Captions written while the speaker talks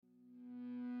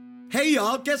Hey,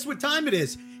 y'all, guess what time it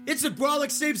is? It's the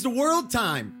Grolic Saves the World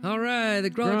time. All right, the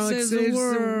Grolic saves the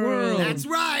world. That's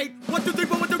right. 1, 2, 3,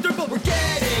 4, 1, 2, 3, 4. We're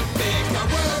getting big, our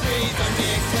worries are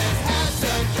mixed. Let's have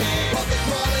some cake. While the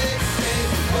Grolic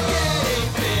saves the world. We're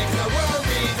getting big, our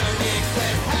worries are mixed.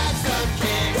 Let's have some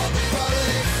cake. While the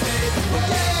Grolic saves the world. We're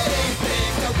getting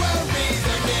big, our worries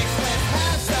are mixed. Let's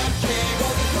have some cake.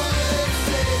 While the Grolic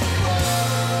saves the world.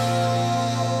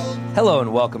 Hello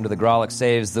and welcome to the Grolic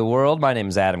Saves the World. My name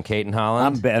is Adam Caton Holland.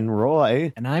 I'm Ben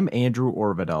Roy. And I'm Andrew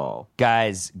Orvidal.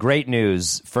 Guys, great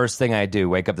news. First thing I do,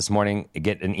 wake up this morning,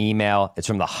 get an email. It's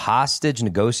from the Hostage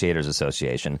Negotiators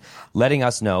Association letting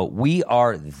us know we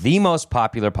are the most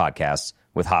popular podcast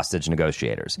with hostage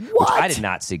negotiators, which I did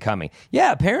not see coming.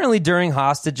 Yeah, apparently during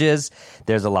hostages,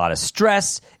 there's a lot of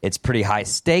stress. It's pretty high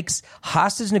stakes.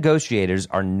 Hostage negotiators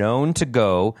are known to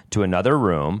go to another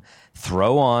room,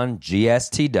 throw on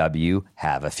GSTW,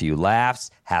 have a few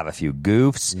laughs, have a few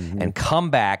goofs, and come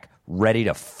back ready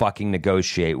to fucking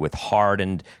negotiate with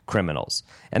hardened criminals.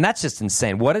 And that's just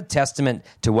insane. What a testament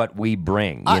to what we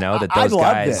bring, you know, that those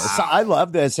guys... I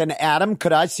love this. And Adam,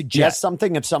 could I suggest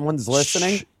something if someone's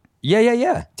listening?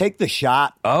 Yeah. Take the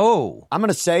shot. Oh. I'm going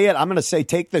to say it. I'm going to say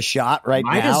take the shot right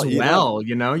Might now. as well,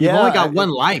 you know? You've only got one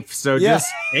life, so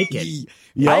just take it.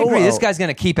 I agree. This guy's going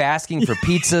to keep asking for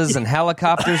pizzas and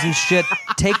helicopters and shit.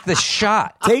 Take the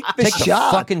shot. Take the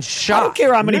shot. The fucking shot. I don't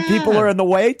care how many people are in the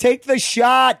way. Take the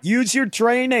shot. Use your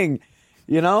training.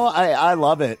 You know, I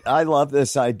love it. I love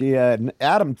this idea. And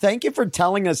Adam, thank you for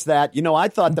telling us that. You know, I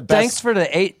thought the best... Thanks for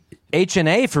the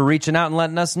H&A for reaching out and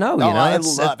letting us know. You know,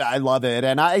 I love it.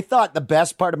 And I thought the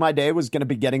best part of my day was going to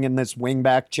be getting in this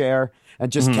wingback chair and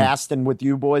just casting with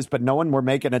you boys, but knowing we're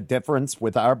making a difference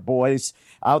with our boys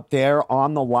out there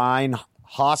on the line,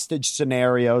 hostage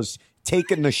scenarios,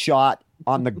 taking the shot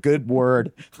on the good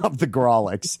word of the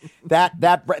Grolics.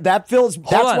 That feels.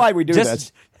 That's why we do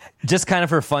this. Just kind of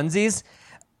for funsies.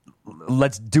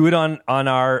 Let's do it on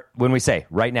our when we say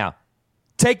right now.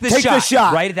 Take the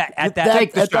shot. Right at that.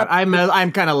 Take the shot.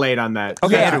 I'm kind of late on that.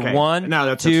 Okay, Andrew.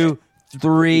 1, 2,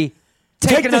 3.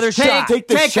 Take another shot.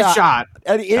 Take a shot.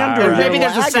 And Andrew, maybe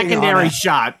there's a secondary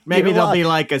shot. Maybe there'll be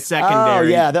like a secondary. Oh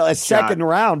yeah, a second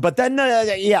round. But then,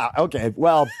 okay.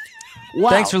 Well, wow.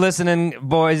 Thanks for listening,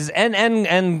 boys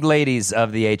and ladies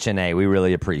of the HNA. We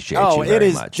really appreciate you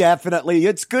very much. Definitely.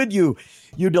 It's good you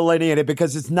delineate it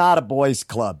because it's not a boys'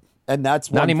 club, and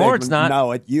that's not anymore. It's not.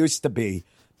 No, it used to be.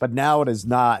 But now it is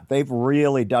not. They've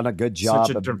really done a good job.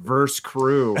 Such a diverse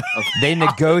crew. They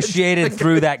negotiated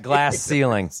through that glass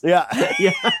ceiling. Yeah.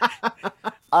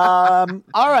 All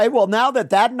right. Well, now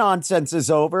that nonsense is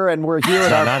over and we're here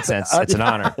at our nonsense. It's an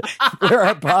honor. We're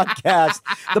our podcast.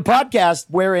 The podcast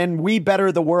wherein we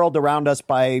better the world around us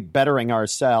by bettering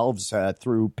ourselves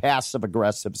through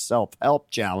passive-aggressive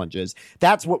self-help challenges.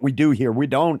 That's what we do here. We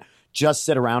don't just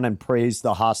sit around and praise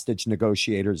the hostage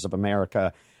negotiators of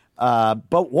America.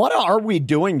 But what are we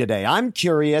doing today? I'm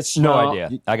curious. No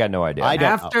idea. I got no idea.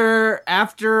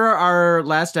 After our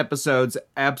last episode's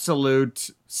absolute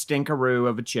stinkeroo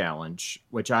of a challenge,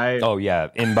 which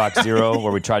inbox zero,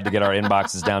 where we tried to get our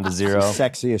inboxes down to zero.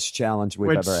 Sexiest challenge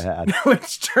we've ever had.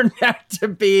 Which turned out to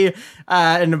be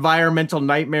an environmental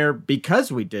nightmare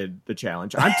because we did the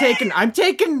challenge. I'm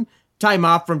taking time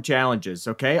off from challenges.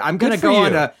 Okay, I'm gonna go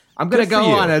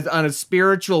on a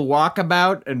spiritual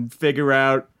walkabout and figure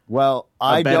out. Well,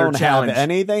 I don't have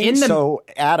anything, so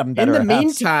Adam better in the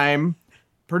meantime,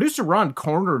 producer Ron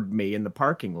cornered me in the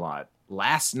parking lot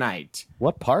last night.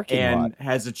 What parking lot? And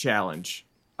has a challenge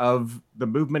of the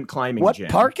movement climbing gym.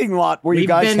 What parking lot were you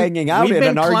guys hanging out in?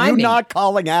 And are you not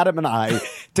calling Adam and I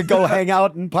to go hang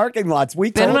out in parking lots?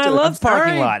 Ben and I love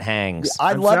parking lot hangs.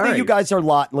 I love that you guys are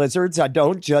lot lizards. I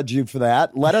don't judge you for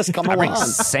that. Let us come along.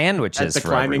 Sandwiches at the for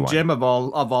climbing everyone. gym of all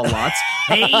lots.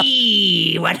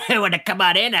 Hey, want to come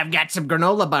on in? I've got some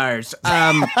granola bars.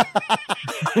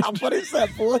 What is that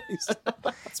voice?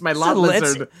 It's my lot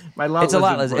lizard. It's a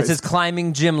lot lizard. It's his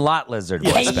climbing gym lot lizard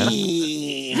voice.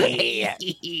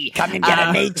 Come and get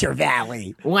a nature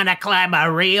valley. Want to climb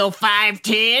a real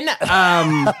 5'10"?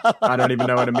 I don't even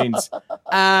know what it means.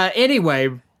 Anyway,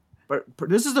 but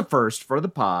this is the first for the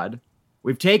pod.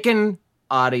 We've taken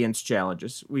audience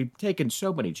challenges. We've taken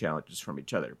so many challenges from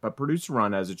each other, but producer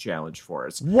Ron has a challenge for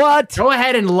us. What? Go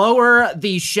ahead and lower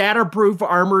the shatterproof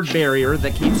armored barrier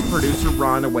that keeps producer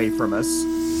Ron away from us.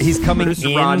 He's coming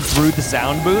through the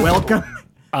sound booth. Welcome.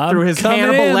 Through his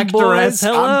Hannibal Lecter-esque.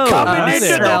 I'm coming into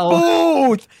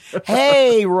the booth.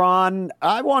 Hey, Ron,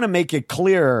 I want to make it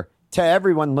clear to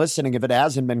everyone listening, if it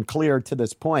hasn't been clear to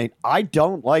this point, I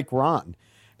don't like Ron.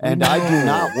 and I do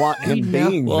not want him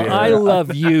being Well, here. I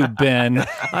love you, Ben.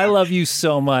 I love you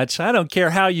so much. I don't care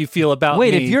how you feel about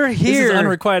Wait, me. if you're This here- is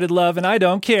unrequited love, and I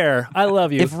don't care. I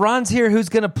love you. If Ron's here, who's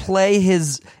going to play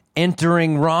his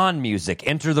entering Ron music?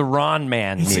 Enter the Ron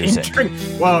Man music.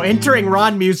 Entering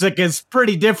Ron music is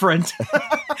pretty different.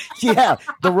 Yeah,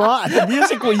 the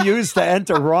music we use to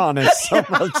enter Ron is so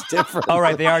much different. All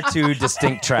right, they are two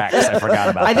distinct tracks. I forgot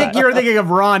about I that. think you're thinking of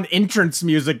Ron entrance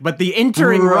music, but the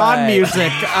entering Ron Right.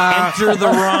 music. Enter the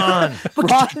Ron.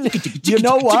 Ron, you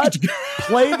know what?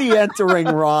 Play the entering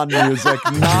Ron music,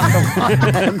 not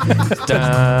the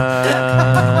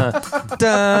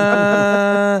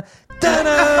Ron. Dun, dun,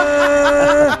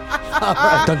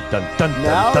 dun, dun, dun, dun,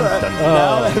 Now dun, that- dun,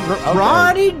 now dun. that- okay.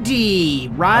 Ronnie D.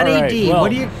 Ronnie All right, D. well-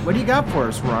 what do you got for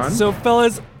us, Ron? So,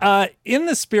 fellas, in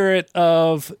the spirit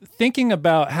of thinking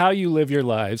about how you live your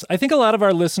lives, I think a lot of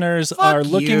our listeners are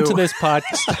looking you. to this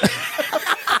podcast.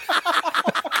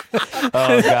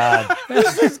 Oh, God.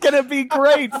 This is going to be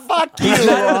great. Fuck you, He's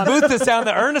not in Ron. the booth to sound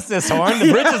the earnestness horn.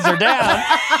 The bridges are down.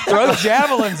 Throw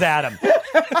javelins at him.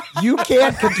 You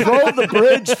can't control the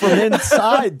bridge from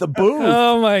inside the booth.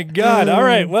 Oh my God. All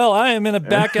right. Well, I am in a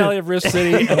back alley of Rift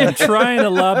City and I'm trying to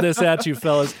lob this at you,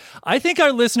 fellas. I think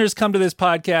our listeners come to this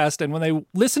podcast and when they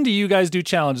listen to you guys do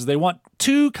challenges, they want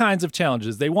two kinds of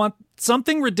challenges. They want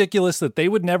something ridiculous that they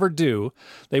would never do.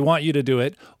 They want you to do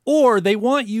it, or they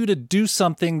want you to do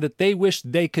something that they wish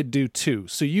they could do too.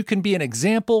 So you can be an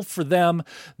example for them.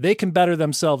 They can better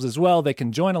themselves as well. They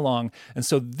can join along. And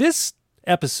so this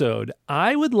episode,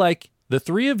 I would like the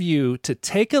three of you to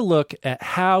take a look at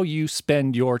how you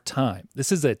spend your time.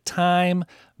 This is a time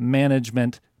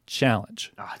management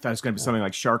challenge. I thought it was going to be something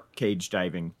like shark cage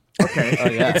diving. Okay.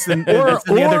 It's the Or It's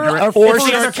the other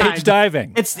shark cage kind.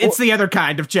 diving. It's the other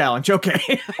kind of challenge.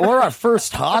 Okay. or our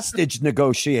first hostage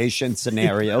negotiation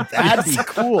scenario. That'd be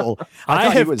cool. I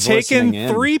thought he have was taken listening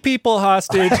in. 3 people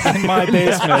hostage in my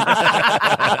basement.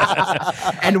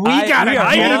 And we got we to are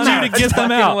I blown need you to out. get them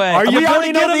Fucking out. way. Are you We going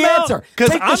already to get know them the out? answer. Because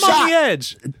Take the I'm on shot. the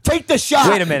edge. Take the shot.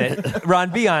 Wait a minute. Ron,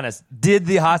 be honest. Did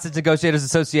the Hostage Negotiators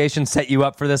Association set you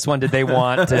up for this one? Did they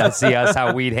want to see us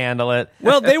how we'd handle it?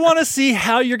 Well, they want to see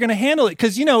how you're going to handle it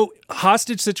because, you know,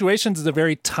 hostage situations is a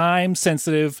very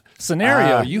time-sensitive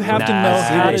scenario. You have to know Nah,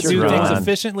 how to see do what you're things doing.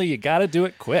 efficiently. You got to do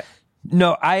it quick.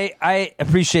 No, I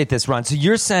appreciate this, Ron. So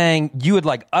you're saying you would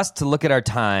like us to look at our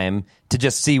time to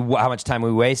just see how much time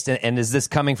we waste? And is this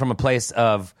coming from a place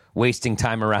of wasting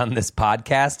time around this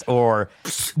podcast or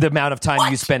the amount of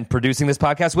time you spend producing this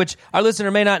podcast, which our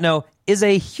listener may not know is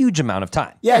a huge amount of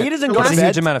time. Yeah, he doesn't go It's to a bed.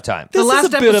 huge amount of time. This last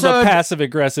is a bit of a episode-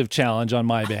 passive-aggressive challenge on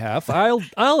my behalf.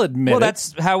 I'll admit Well, it.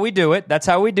 that's how we do it. That's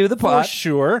how we do the For pod.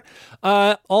 sure.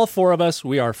 All 4 of us,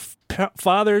 we are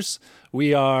fathers.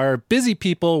 We are busy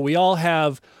people. We all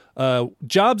have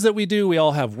jobs that we do. We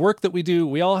all have work that we do.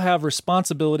 We all have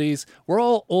responsibilities. We're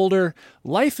all older.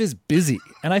 Life is busy.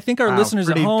 And I think our listeners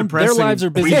at pretty home, their depressing lives are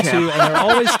busy recap. too. And they're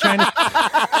always trying to...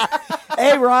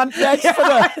 Hey, Ron, thanks for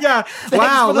the Yeah. thanks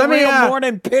Wow. for the Let me real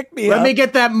morning pick me let up. me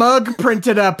get that mug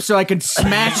printed up so I can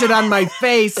smash it on my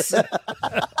face.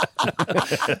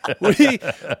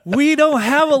 we don't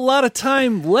have a lot of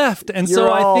time left. And so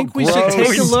You're I all think we should gross.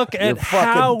 take a look You're at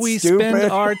how fucking we stupid.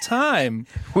 spend our time.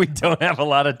 We don't have a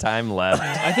lot of time left.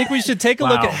 I think we should take a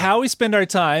look Wow. at how we spend our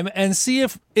time and see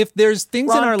if there's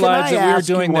things in Ron, our can lives I that we're ask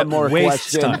you doing one that more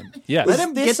wastes question? time. Yes. Let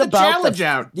him get the challenge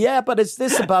out. Yeah, but is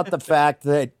this about the fact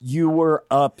that you were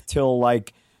up till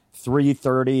like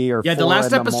 3:30 or Yeah, the 4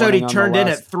 last in episode he morning on the turned in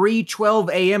last- at 3:12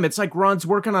 a.m. It's like Ron's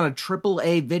working on a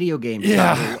AAA video game.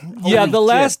 Yeah, Holy yeah.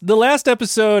 shit. The last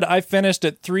episode I finished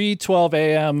at 3:12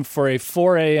 a.m. for a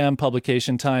 4 a.m.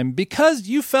 publication time because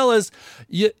you fellas,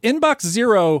 Inbox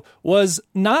Zero was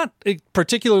not a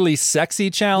particularly sexy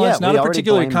challenge, Yeah, not we a already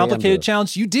particularly blamed complicated Andrew.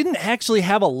 challenge. You didn't actually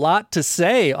have a lot to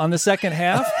say on the second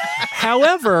half.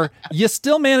 However, you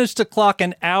still managed to clock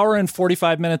an hour and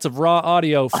 45 minutes of raw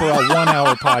audio for a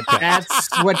 1-hour podcast.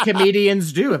 That's what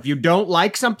comedians do. If you don't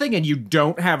like something and you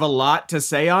don't have a lot to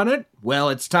say on it, well,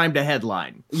 it's time to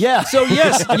headline. Yeah. So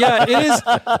yes, yeah, it is.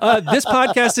 This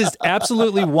podcast is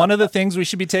absolutely one of the things we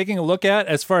should be taking a look at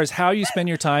as far as how you spend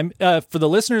your time. For the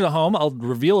listeners at home, I'll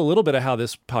reveal a little bit of how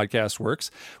this podcast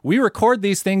works. We record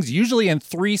these things usually in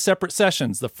 3 separate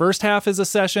sessions. The first half is a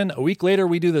session. A week later,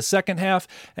 we do the second half.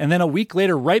 And then a week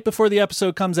later, right before the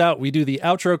episode comes out, we do the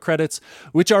outro credits,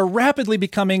 which are rapidly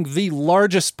becoming the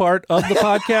largest part of the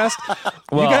podcast.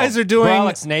 You guys are doing...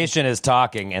 Frolics Nation is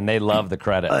talking, and they love the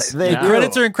credits. They They do.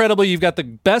 Credits are incredible. You've got the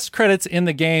best credits in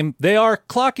the game. They are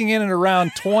clocking in at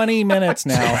around 20 minutes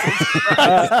now.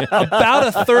 About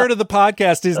a third of the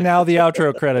podcast is now the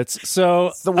outro credits.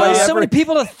 So the way so many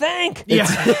people to thank.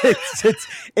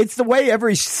 it's the way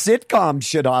every sitcom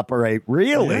should operate,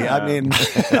 really. Yeah. I mean,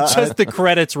 just the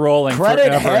credits rolling credit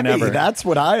forever heavy. and ever. That's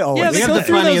what I always Yeah, they have go, the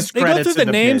through funniest they go credits through the in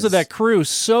the names of biz. that crew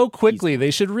so quickly.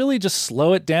 They should really just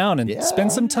slow it down and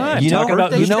spend some time talking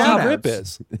about who shout-outs. Rip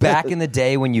is. Back in the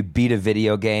day when you beat a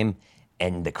video game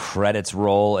and the credits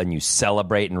roll and you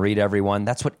celebrate and read everyone,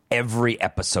 that's what every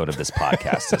episode of this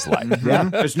podcast is like.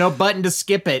 There's no button to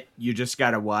skip it. You just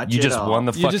gotta watch You it just all. won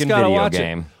the You just fucking gotta video watch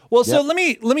game. it. Well, so let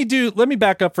me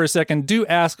back up for a second. Do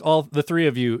ask all the three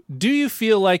of you, do you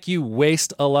feel like you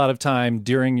waste a lot of time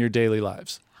during your daily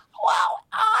lives?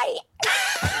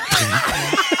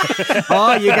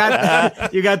 Oh, you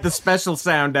got the special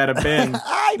sound out of Ben.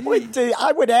 I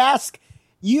would ask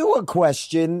you a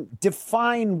question.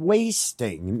 Define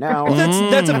wasting. Now,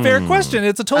 That's a fair question.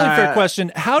 It's a totally fair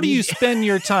question. How do you spend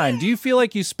your time? Do you feel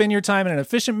like you spend your time in an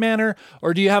efficient manner,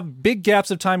 or do you have big gaps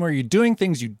of time where you're doing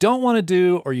things you don't want to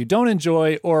do or you don't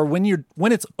enjoy, or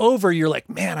when it's over, you're like,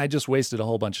 man, I just wasted a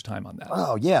whole bunch of time on that.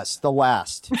 oh yes, the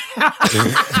last.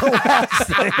 The last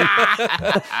thing.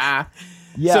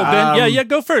 Yeah. So Ben,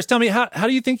 go first. Tell me how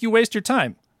do you think you waste your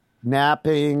time?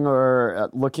 Napping or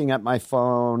looking at my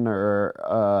phone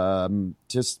or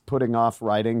just putting off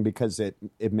writing because it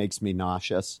makes me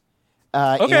nauseous.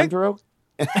 Okay. Andrew?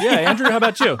 Yeah, Andrew, how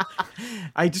about you?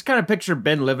 I just kind of picture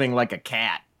Ben living like a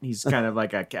cat. He's kind of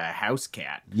like a house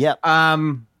cat. Yep. I'll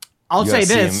You say gotta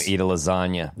see this. him eat a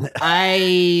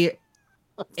lasagna.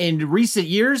 In recent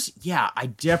years, I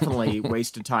definitely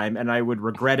wasted time, and I would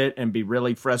regret it and be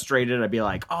really frustrated. I'd be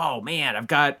like, oh man, I've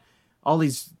got all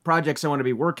these projects I want to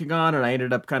be working on, and I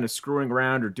ended up kind of screwing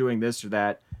around or doing this or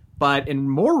that. But in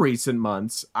more recent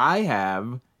months, I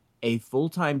have a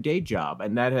full-time day job,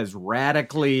 and that has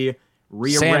radically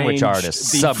rearranged Sandwich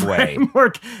artist, the Subway.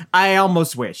 framework. I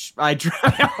almost wish. I try.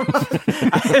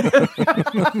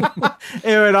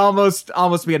 It would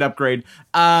almost be an upgrade.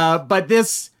 But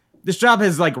this job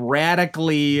has like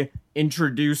radically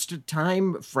introduced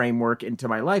time framework into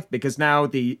my life, because now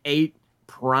the 8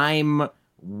 prime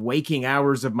waking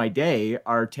hours of my day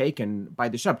are taken by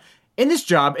the job. In this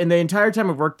job, in the entire time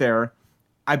I've worked there,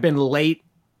 I've been late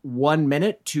 1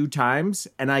 minute 2 times,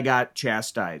 and I got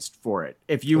chastised for it.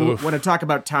 If you want to talk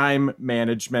about time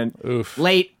management,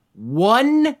 late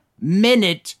 1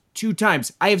 minute 2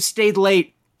 times. I have stayed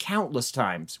late countless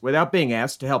times without being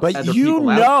asked to help But other you people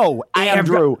out. know, I have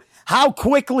Andrew, how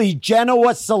quickly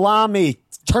Genoa salami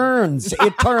turns.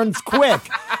 It turns quick,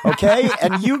 okay?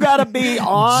 And you got to be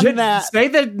on that. Say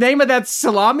the name of that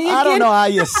salami again? I don't know how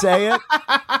you say it.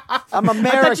 I'm American.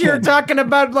 I thought you were talking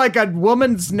about like a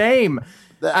woman's name.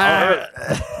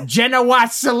 Genoa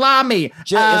salami.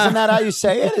 Isn't that how you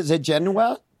say it? Is it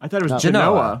Genoa? I thought it was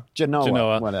Genoa.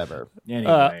 Genoa, whatever.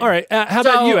 Anyway. All right. How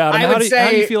about you, Adam? I How would do you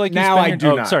say feel like you now spend I your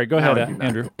do Oh, not. sorry. Go Now ahead, I do not.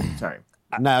 Andrew. Sorry.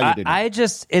 No, you didn't. I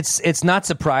just it's not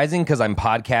surprising because I'm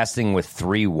podcasting with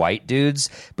 3 white dudes,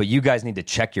 but you guys need to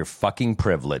check your fucking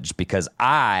privilege, because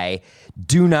I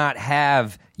do not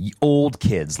have old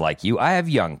kids like you. I have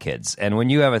young kids, and when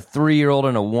you have a 3-year-old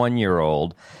and a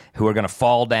 1-year-old who are going to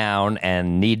fall down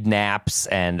and need naps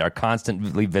and are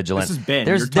constantly vigilant, This is Ben.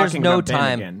 There's You're talking no about Ben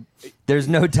time. again. There's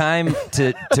no time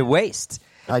to waste.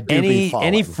 I do be falling.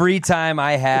 Any free time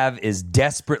I have is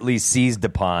desperately seized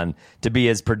upon to be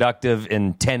as productive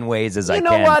in 10 ways as I You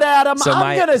can. know what, Adam? So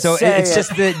I'm going to say it's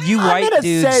just that you I'm white gonna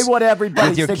dudes say what with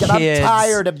everybody's your thinking. kids. I'm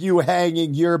tired of you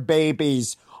hanging your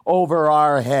babies over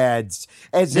our heads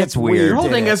as That's if weird. we You're did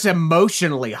holding it. us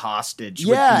emotionally hostage.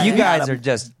 Yeah. You guys Adam. are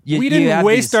just We you didn't have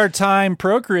waste these- our time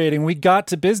procreating. We got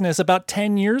to business about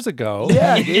 10 years ago.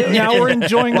 Yeah, dude. Now we're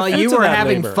enjoying While the you fruits of were that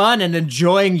having labor. fun and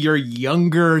enjoying your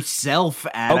younger self,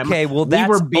 Adam. Okay, well we that's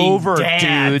were being over,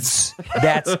 dads. dudes.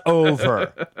 That's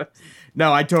over.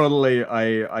 No, I totally,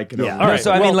 I can. Yeah. only- All right.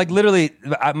 So I well- mean, like literally,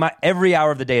 every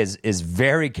hour of the day is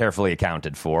very carefully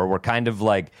accounted for. We're kind of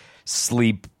like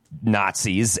sleep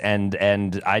Nazis, and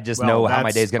I just Well, know how my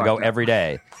that's day's going to go fucked up. every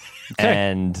day.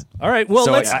 And All right. Well,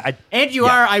 so let's. And you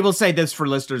are, I will say this for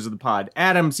listeners of the pod,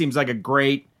 Adam seems like a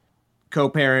great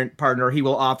co-parent partner. He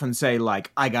will often say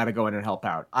like, I got to go in and help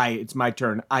out. It's my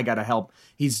turn. I got to help.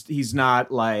 He's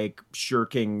not like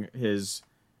shirking his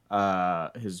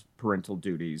parental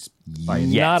duties by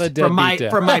any Not a means. deadbeat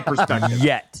dad. From my perspective.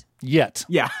 yet. Yet.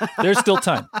 Yeah. There's still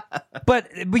time. But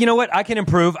you know what? I can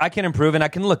improve, and I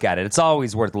can look at it. It's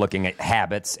always worth looking at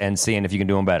habits and seeing if you can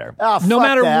do them better. Oh, No fuck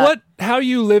matter that. how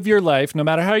you live your life, no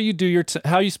matter how you do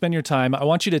how you spend your time, I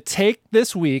want you to take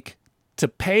this week to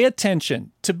pay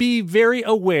attention, to be very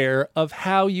aware of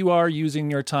how you are using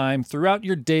your time throughout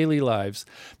your daily lives.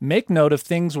 Make note of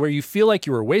things where you feel like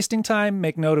you were wasting time.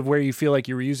 Make note of where you feel like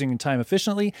you were using your time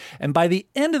efficiently. And by the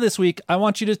end of this week, I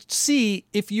want you to see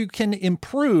if you can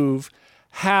improve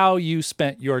how you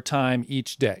spent your time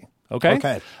each day. Okay?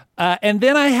 Okay. And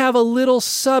then I have a little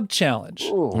sub-challenge.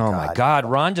 Oh, my God.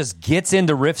 Ron just gets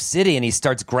into Rift City and he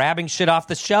starts grabbing shit off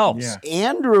the shelves. Yeah.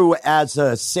 Andrew, as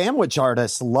a sandwich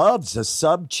artist, loves a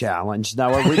sub challenge.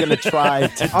 Now, are we going to try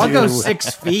to I'll do... go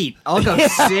 6 feet. I'll go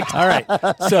 6. All right.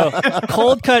 So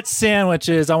cold cut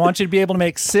sandwiches, I want you to be able to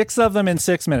make 6 of them in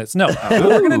 6 minutes. No, what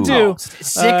we're going to do...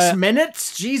 6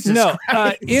 minutes? Jesus No,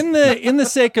 Christ. in the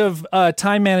sake of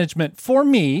time management, for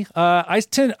me, I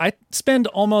spend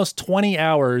almost 20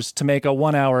 hours to make a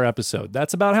 1 hour episode.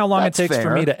 That's about how long That's it takes for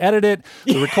fair. me to edit it,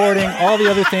 the recording, all the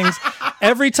other things.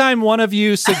 Every time one of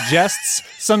you suggests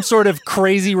some sort of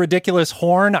crazy, ridiculous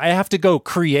horn, I have to go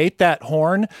create that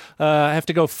horn. I have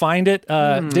to go find it,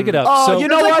 dig it up. Oh, so you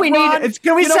know like what, we Ron? need-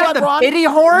 can we You know sound what, the Ron? pity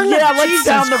horn? Yeah, let's Jesus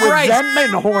sound the Christ.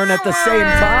 resentment horn at the same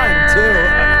time,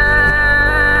 too.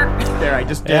 There, I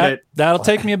just did Yeah, it. that'll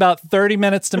take me about 30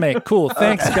 minutes to make. Cool.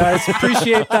 Thanks, guys.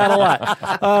 Appreciate that a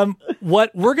lot.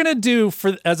 What we're going to do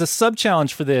as a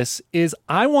sub-challenge for this is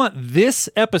I want this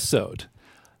episode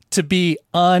to be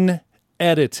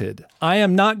unedited. I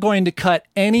am not going to cut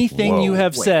anything you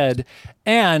have said,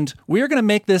 and we are going to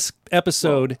make this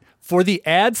episode for the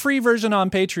ad-free version on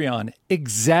Patreon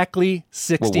exactly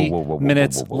 60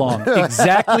 minutes long.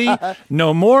 Exactly.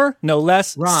 No more, no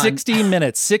less. Ron. 60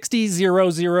 minutes.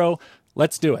 60-0-0.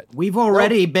 Let's do it. We've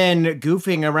already been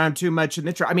goofing around too much in the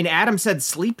intro. I mean, Adam said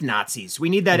sleep Nazis. We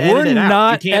need that We're edited out.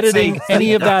 not You can't editing say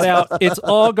any of that out. It's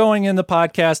all going in the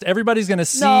podcast. Everybody's going to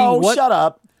see No, what. shut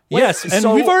up. Wait, Yes, and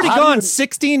so we've already how do gone you-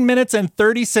 16 minutes and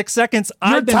 36 seconds.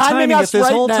 You're I've been timing timing it us this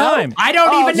right whole now? time. I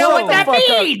don't even know what that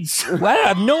motherfucker. means. Well, I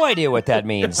have no idea what that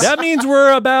means. That means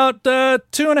we're about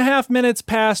 2.5 minutes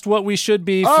past what we should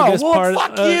be for Oh, this well, part.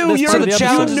 fuck this you. part You're of so the the episode.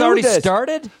 challenge has knew already this.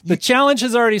 started? The challenge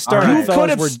has already started, You fellas.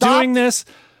 could've We're stopped- doing this.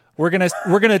 We're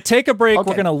gonna take a break. Okay.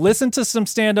 We're gonna listen to some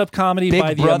stand-up comedy Big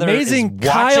by the Brother amazing is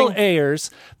Kyle watching.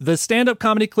 Ayers. The stand-up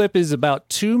comedy clip is about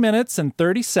 2 minutes and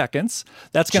 30 seconds.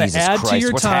 That's gonna Jesus add to Christ,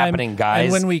 your what's time. happening, guys?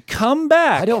 And when we come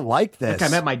back, I don't like this.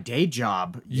 I'm at my day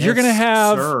job. You're Yes, gonna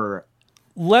have- sir.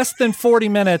 less than 40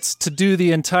 minutes to do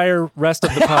the entire rest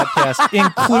of the podcast,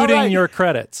 including All right. your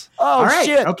credits. Oh, All right,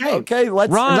 shit. okay. Okay,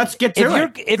 let's... Ron, Let's get to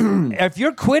if it. If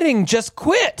you're quitting, just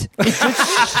quit.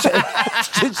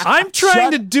 I'm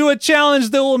trying to do a challenge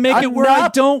that will make it I'm where I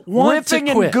not don't want riffing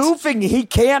to quit. and goofing. He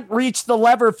can't reach the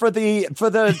lever for the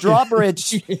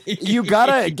drawbridge. You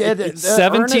gotta get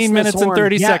 17 minutes and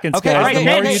 30 seconds, Okay, guys. all right, The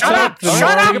Ben, more you shut talk, up. the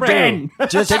Shut more up, you Ben. do.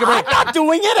 Just take a break. I'm not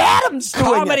doing it. Adam's doing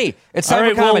Comedy. it. It's All time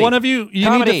right, for well, comedy. one of you need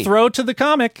Comedy. to throw to the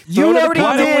comic. You Throw to the already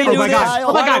comic. did. we do Oh my this? gosh! Oh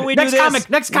Why my don't god! we do Next this? comic.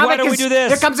 Next Why comic don't we is do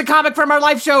this? Here comes a comic from our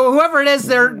live show. Whoever it is,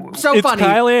 they're so It's funny.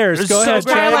 Kyle Ayers. It's Go so ahead,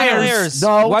 great. Kyle Kyle Ayers. Ayers.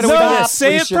 No, Why do we do stop. this? Say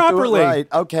We it should do properly. right.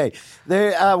 Okay.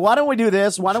 Why don't we do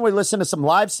this? Why don't we listen to some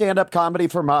live stand-up comedy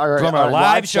from our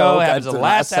live show. Happens That's the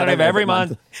last Saturday of every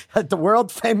month. at the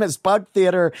world famous Bug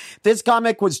Theater. This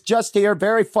comic was just here.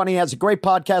 Very funny. Has a great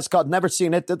podcast called Never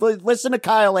Seen It. Listen to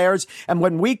Kyle Ayers, and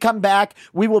when we come back,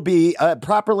 we will be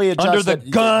properly adjusted. Under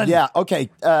the gun. Yeah. Okay.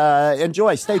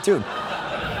 Enjoy. Stay tuned.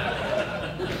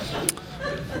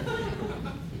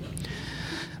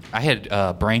 I had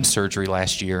brain surgery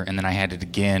last year, and then I had it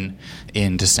again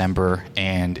in December.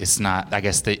 And it's not. I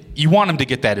guess you want them to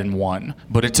get that in one,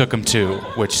 but it took them two,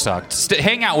 which sucked.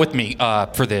 Hang out with me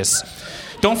for this.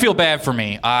 Don't feel bad for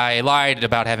me. I lied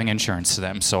about having insurance to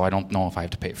them, so I don't know if I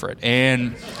have to pay for it.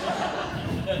 And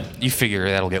you figure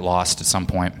that'll get lost at some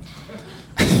point.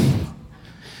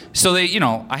 So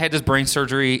I had this brain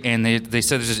surgery, and they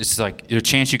said it's like a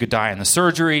chance you could die in the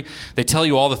surgery. They tell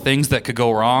you all the things that could go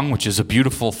wrong, which is a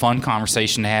beautiful, fun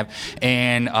conversation to have.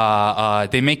 And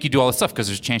they make you do all this stuff because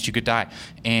there's a chance you could die.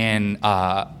 And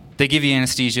they give you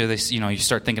anesthesia. You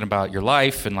start thinking about your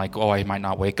life and like, oh, I might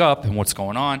not wake up and what's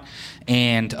going on.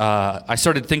 And I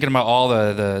started thinking about all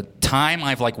the time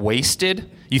I've like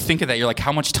wasted. You think of that, you're like,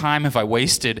 how much time have I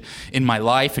wasted in my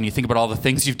life? And you think about all the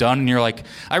things you've done, and you're like,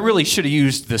 I really should have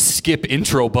used the skip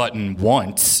intro button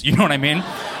once. You know what I mean?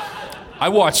 I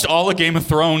watched all of Game of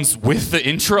Thrones with the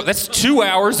intro. That's 2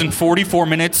 hours and 44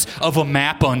 minutes of a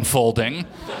map unfolding.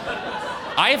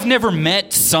 I have never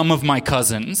met some of my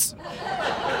cousins.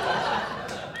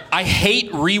 I hate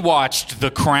rewatched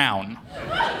The Crown.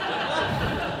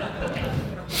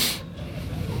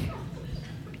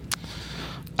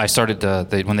 I started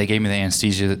when they gave me the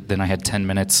anesthesia, then I had 10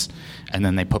 minutes, and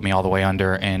then they put me all the way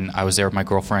under, and I was there with my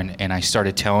girlfriend, and I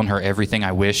started telling her everything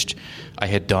I wished I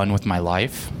had done with my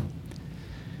life,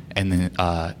 and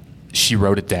then she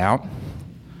wrote it down,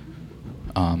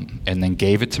 and then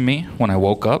gave it to me when I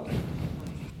woke up.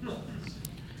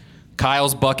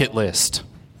 Kyle's bucket list.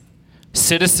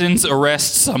 Citizens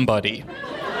arrest somebody.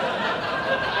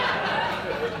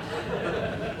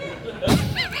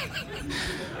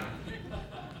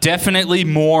 Definitely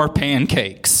more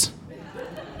pancakes.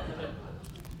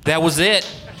 That was it.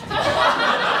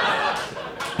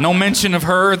 No mention of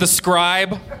her, the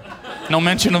scribe. No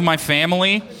mention of my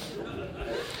family.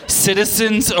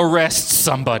 Citizens arrest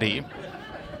somebody.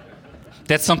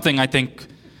 That's something I think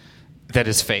that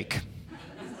is fake.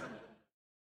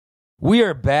 We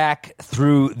are back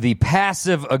through the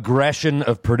passive aggression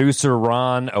of producer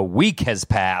Ron. A week has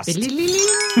passed.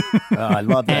 I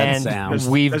love that And sound.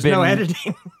 There's no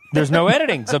editing. There's no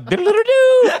editing. So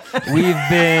we've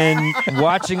been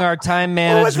watching our time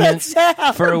management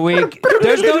for a week.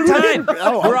 There's no time.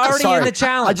 We're already sorry. in the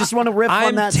challenge. I just want to riff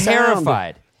on that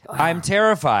sound. I'm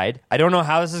terrified. I don't know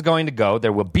how this is going to go.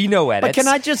 There will be no edits. But can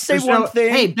I just say one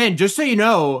thing? Hey, Ben, just so you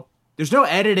know, there's no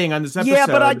editing on this episode. Yeah,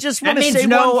 but I just want to say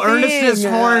no one Ernest's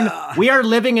thing. horn. We are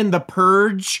living in the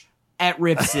purge at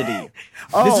Riff City.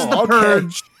 This is the okay.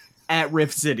 purge at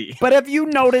Riff City. But have you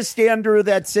noticed, Andrew,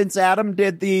 that since Adam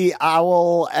did the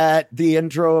owl at the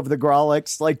intro of the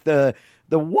Grolix, like the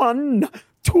 1,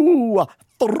 2,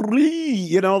 3,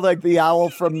 you know, like the owl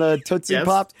from the Tootsie Yes,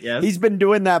 Pop, yes. he's been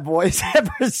doing that voice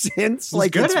ever since.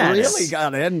 Like good it's at it. really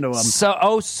got into him.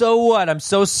 So what? I'm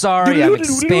so sorry. I'm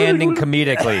expanding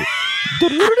comedically.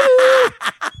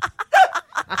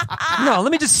 No,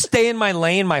 let me just stay in my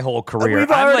lane my whole career.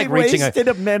 We've I'm already like reaching wasted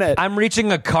a minute. I'm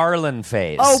reaching a Carlin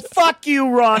phase. Oh, fuck you,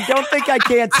 Ron. Don't think I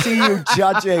can't see you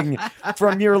judging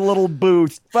from your little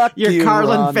booth. Fuck Your you,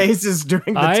 Carlin Ron. faces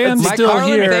during the I am Tootsie My still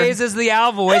Carlin here. phase is the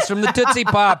owl voice from the Tootsie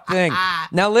Pop thing.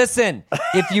 Now listen,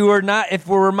 if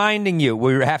we're reminding you,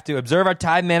 we have to observe our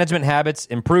time management habits,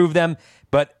 improve them,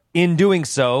 but in doing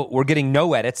so, we're getting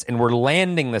no edits, and we're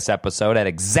landing this episode at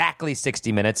exactly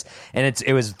 60 minutes, and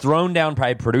it was thrown down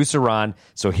by producer Ron,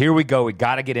 so here we go. We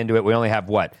got to get into it. We only have,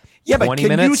 what, Yeah, but 20 can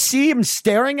minutes? you see him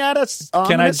staring at us?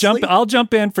 Can I jump? I'll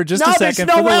jump in for just No, a there's second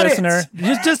no for the edits.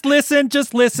 listener. Just listen.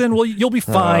 Just listen. Well, you'll be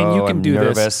fine. You can I'm do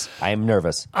nervous. this. I'm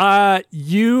nervous.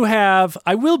 You have.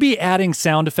 I will be adding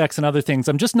sound effects and other things.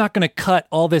 I'm just not going to cut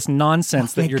all this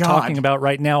nonsense that thank you're God. talking about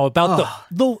right now about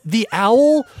the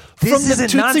owl This from the isn't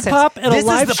Tootsie nonsense. Pop at This a is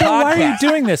live the show. Why are you podcast.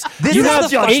 doing this? This you is have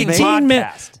the fucking 18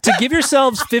 minutes podcast. to give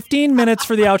yourselves 15 minutes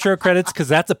for the outro credits because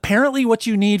that's apparently what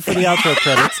you need for the outro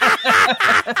credits.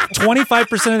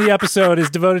 25% of the episode is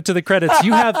devoted to the credits.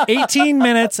 You have 18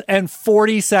 minutes and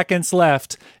 40 seconds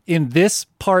left in this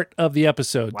part of the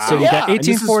episode. So you got And this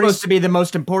is 1840. supposed to be the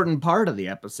most important part of the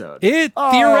episode.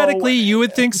 Theoretically, you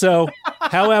would think so.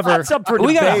 However, That's up for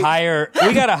We gotta debate.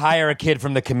 hire a kid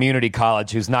from the community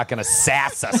college who's not gonna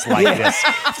sass us like this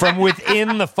from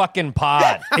within the fucking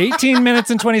pod. 18 minutes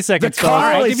and 20 seconds, fellas.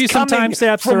 Carl I'll is give you some coming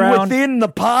timestamps from around. within the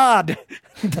pod.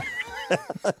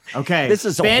 Okay. This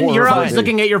is a Ben, you're horror always movie.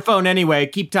 looking at your phone anyway.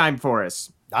 Keep time for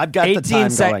us. I've got the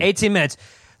time going. 18 minutes.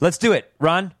 Let's do it.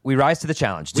 Ron, we rise to the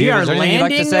challenge. We are Is there anything you'd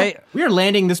like to landing. say? We are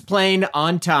landing this plane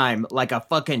on time, like a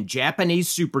fucking Japanese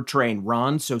super train,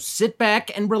 Ron. So sit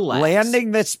back and relax.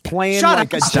 Landing this plane Shut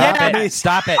like up. a Stop Japanese.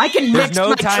 Stop it. I can There's mix no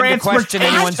my time to question transportation.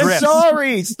 anyone's I'm riffs.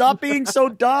 sorry. Stop being so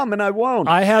dumb, and I won't.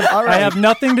 I have All right. I have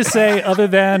nothing to say other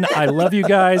than I love you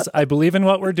guys. I believe in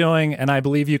what we're doing, and I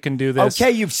believe you can do this.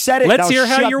 Okay, you've said it. Let's Now hear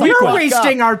how shut your the week You're fuck went.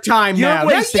 wasting up. our time You're now.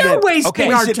 wasting You're it. wasting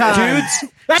Okay, our time.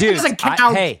 dudes, that dudes, doesn't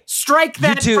count. hey, Strike you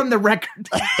that two- from the record.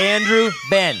 Andrew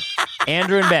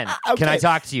and Ben. Can I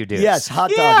talk to you, dudes? Yes,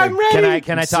 hot Yeah, dogging. I'm ready.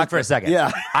 Can I talk for a second?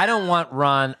 Yeah. I don't want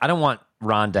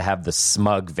Ron to have the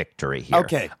smug victory here.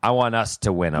 Okay. I want us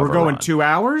to win over We're going Ron. 2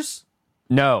 hours?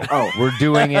 No. We're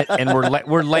doing it, and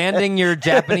we're landing your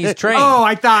Japanese train. Oh,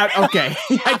 I thought, okay.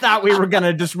 I thought we were going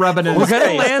to just rub it in We're his going to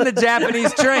face. land the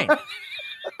Japanese train.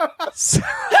 So,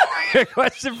 your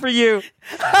question for you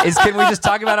is, can we just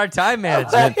talk about our time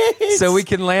management so we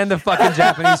can land the fucking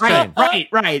Japanese train?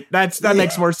 Right. That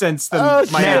makes more sense than Oh,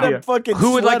 my shit, idea. I'm fucking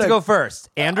Who would like to sweating. go first?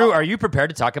 Andrew, are you prepared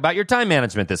to talk about your time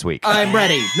management this week? I'm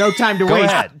ready. No time to Go waste,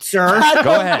 ahead. sir. I Go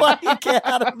don't ahead. like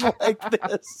Adam like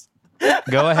this.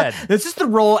 Go ahead. This is the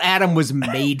role Adam was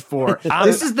made for.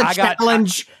 This is the I got-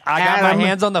 challenge. I got Adam. my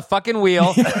hands on the fucking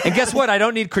wheel. And guess what? I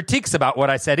don't need critiques about what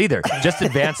I said either. Just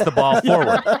advance the ball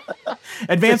forward.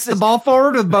 Advance the ball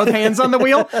forward with both hands on the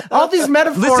wheel. All these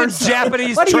metaphors. Listen,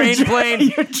 Japanese What are you train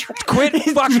doing? plane. Quit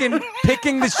fucking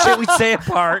picking the shit we say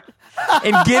apart.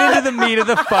 and get into the meat of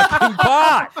the fucking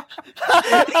pod.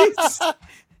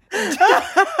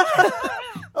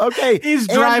 Okay, He's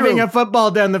driving Andrew. a football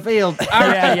down the field.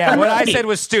 Yeah. What I said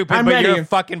was stupid, I'm but ready. you're a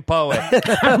fucking poet.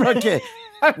 Okay.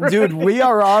 Dude, we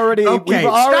are already, Okay,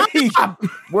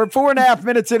 we're 4.5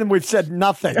 minutes in and we've said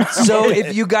nothing. So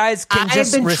if you guys can I've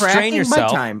just been restrain tracking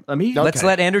yourself, my time. let's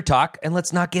let Andrew talk and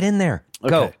let's not get in there.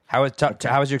 Go. Okay. How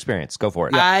was your experience? Go for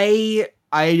it. I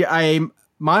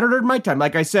monitored my time.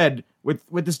 Like I said, with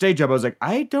this day job, I was like,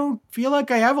 I don't feel like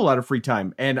I have a lot of free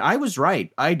time. And I was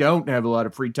right. I don't have a lot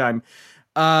of free time.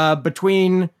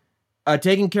 Between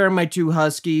taking care of my 2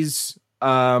 huskies,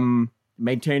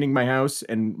 maintaining my house,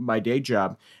 and my day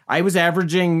job, I was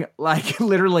averaging like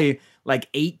literally like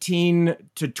 18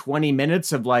 to 20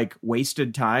 minutes of like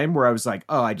wasted time where I was like,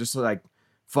 oh, I just like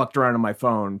fucked around on my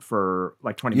phone for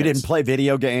like 20 You minutes. didn't play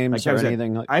video games Like, that or was it.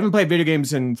 anything? Like, I haven't played video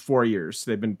games in 4 years.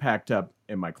 They've been packed up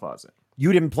in my closet.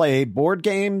 you didn't play board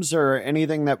games or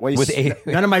anything that wastes...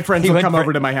 None of my friends He will went come for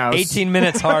over to my house. 18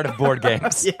 minutes hard of board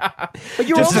games. But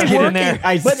you're Just only to get in working... there.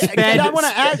 I But spent- I want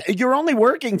to ask, you're only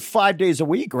working 5 days a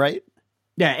week, right?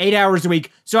 Yeah, 8 hours a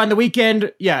week. So on the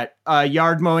weekend,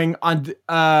 yard mowing. On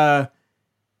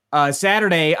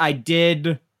Saturday, I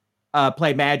did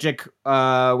play Magic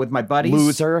with my buddies.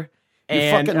 Loser. You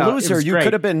And, fucking it loser. was You great.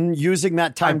 could have been using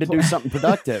that time to do something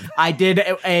productive. I did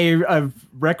a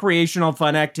recreational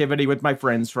fun activity with my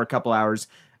friends for a couple hours.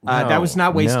 That was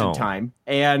not wasted time.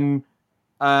 And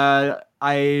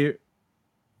if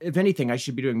anything, I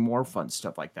should be doing more fun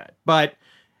stuff like that. But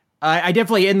I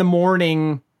definitely in the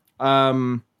morning,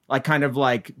 like kind of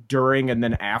like during and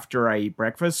then after I eat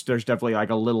breakfast, there's definitely like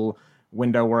a little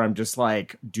window where I'm just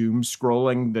like doom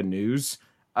scrolling the news.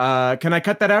 Can I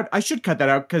cut that out? I should cut that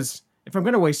out because if I'm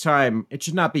going to waste time, it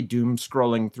should not be doom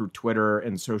scrolling through Twitter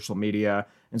and social media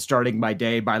and starting my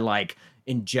day by like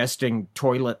ingesting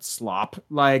toilet slop.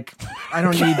 Like I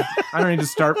don't need to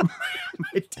start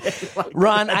my day like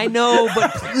Ron, I know, but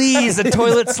please, a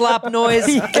toilet slop noise.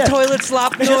 A toilet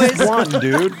slop noise. Just one,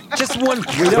 dude. Just one.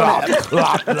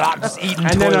 Just eating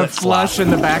and then a toilet slop. flush in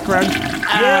the background.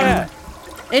 Yeah.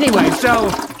 Anyway,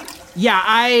 so yeah,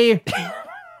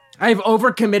 I've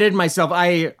overcommitted myself.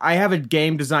 I have a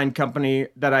game design company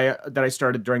that I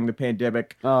started during the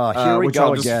pandemic. Oh, here we which go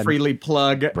I'll just again. freely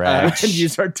plug Brag. and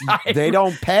use our time. They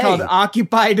don't pay. Called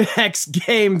Occupied X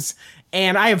Games,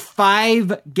 and I have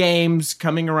 5 games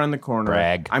coming around the corner.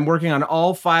 Brag. I'm working on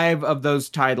all 5 of those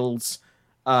titles,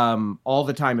 all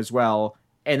the time as well,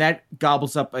 and that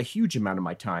gobbles up a huge amount of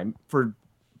my time for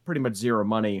pretty much zero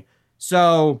money.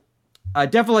 So,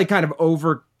 definitely kind of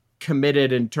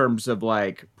overcommitted in terms of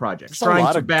like projects, It's a trying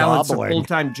lot to of balance gobbling. a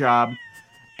full-time job.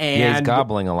 Yeah, he's And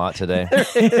gobbling a lot today.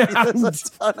 There's a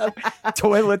ton of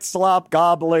toilet slop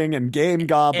gobbling and game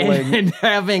gobbling. and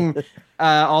having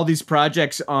all these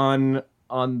projects on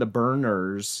the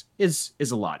burners is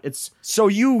a lot. It's So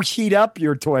you heat up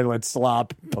your toilet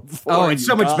slop before it's you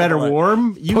so much better gobble it.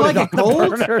 warm. You Put like it it on the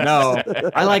cold? burner. No,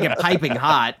 I like it piping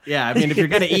hot. Yeah, I mean if you're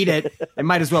gonna eat it, it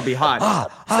might as well be hot.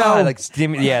 Like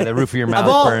steam, the roof of your mouth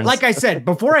Of all, burns. like I said,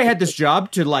 before I had this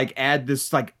job to like add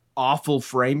this like awful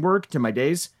framework to my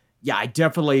days, yeah, I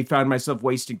definitely found myself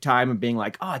wasting time and being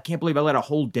like, oh, I can't believe I let a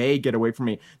whole day get away from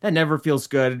me. That never feels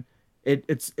good.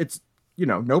 It's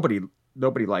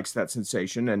nobody likes that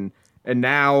sensation, and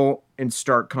now in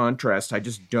stark contrast, I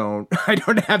just don't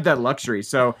have that luxury.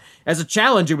 So as a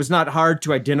challenge, it was not hard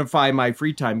to identify my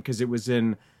free time because it was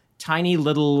in tiny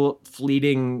little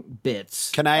fleeting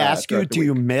bits. Can I ask you, throughout the do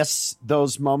you week. miss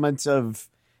those moments of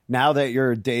now that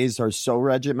your days are so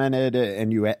regimented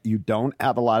and you don't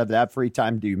have a lot of that free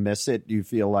time? Do you miss it? Do you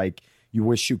feel like you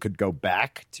wish you could go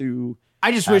back to?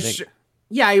 I just wish,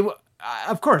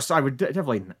 of course, I would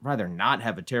definitely rather not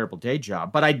have a terrible day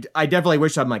job, but I definitely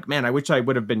wish I wish I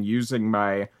would have been using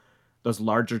those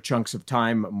larger chunks of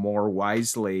time more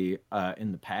wisely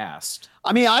in the past.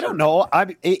 I mean, I don't know.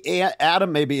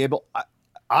 Adam may be able.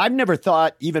 I've never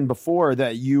thought even before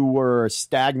that you were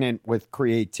stagnant with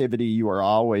creativity. You were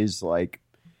always like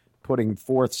putting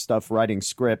forth stuff, writing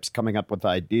scripts, coming up with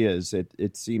ideas.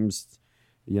 It seems,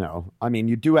 I mean,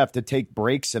 you do have to take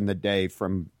breaks in the day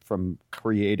from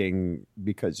creating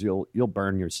because you'll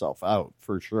burn yourself out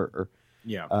for sure.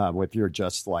 Yeah. If you're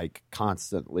just like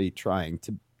constantly trying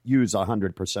to use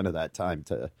 100% of that time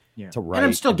to write. And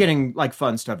I'm still getting like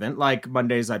fun stuff in. Like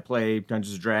Mondays, I play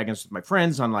Dungeons and Dragons with my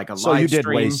friends on like a So live you did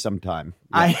stream. waste some time.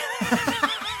 Yeah.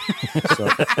 So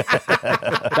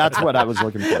that's what I was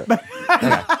looking for.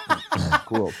 Okay.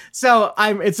 Cool. So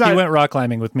it's He not. went rock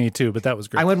climbing with me too, but that was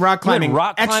great. I went rock You went climbing.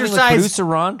 rock climbing with Exercise. producer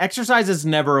Ron? Exercise is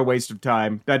never a waste of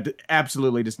time. That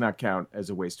absolutely does not count as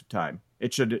a waste of time.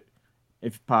 It should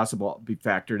if possible, be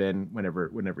factored in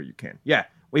whenever you can. Yeah,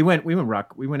 we went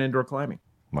indoor climbing.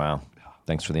 Wow.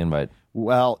 Thanks for the invite.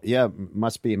 Well, yeah,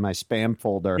 must be in my spam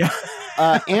folder.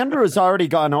 Andrew has already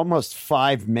gone almost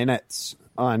 5 minutes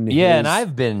on Yeah, his... and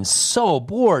I've been so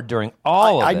bored during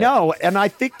all of it. I know, and I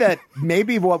think that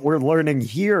maybe what we're learning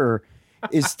here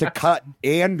is to cut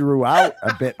Andrew out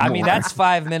a bit more. I mean, that's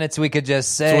 5 minutes we could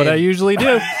just say. That's what I usually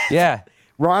do. Yeah.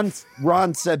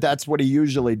 Ron said that's what he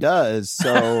usually does.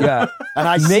 So Yeah. and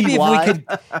I Maybe see why.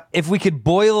 if we could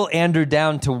boil Andrew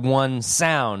down to one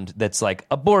sound that's like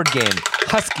a board game,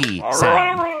 husky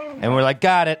sound. And we're like,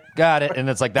 got it. And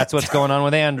it's like, that's what's going on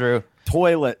with Andrew.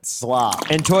 Toilet slop,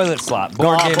 And toilet slop.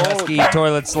 Board game, Gobble. husky,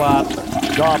 toilet slop,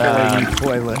 gobbling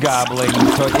toilets. gobbling.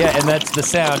 Yeah, and that's the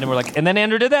sound. And we're like, and then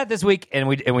Andrew did that this week. And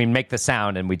we make the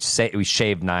sound and we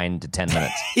shave 9 to 10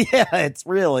 minutes. Yeah, it's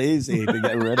real easy to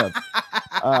get rid of.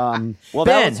 Well, that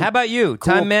Ben, was how about you?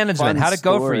 Time management. fun How'd it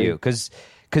go for story. you?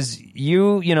 Because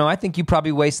you I think you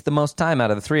probably waste the most time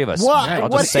out of the three of us. What? I'll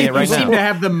What just say it do right You now. seem to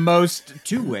have the most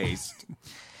to waste.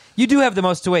 You do have the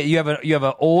most to wait. You have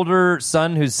an older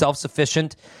son who's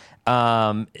self-sufficient,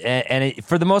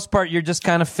 for the most part, you're just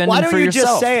kind of fending Why don't for you yourself.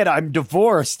 just say it? I'm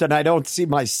divorced and I don't see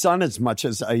my son as much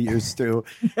as I used to.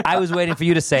 I was waiting for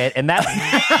you to say it, and that,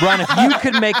 Ron, if you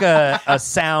could make a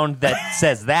sound that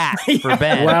says that for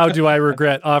Ben. Wow, do I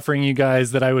regret offering you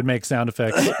guys that I would make sound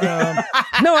effects.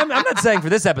 No, I'm not saying for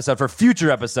this episode. For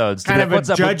future episodes, to Kind be of like, what's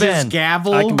a up with judge's Ben?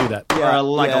 gavel. I can do that. Or Yeah,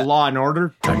 like yeah. a Law and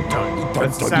Order.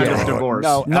 That's the sound of divorce.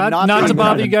 No, I'm Not to doing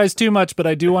bother that. you guys too much, but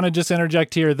I do want to just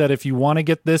interject here that if you want to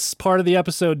get this part of the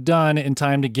episode done in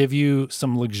time to give you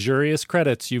some luxurious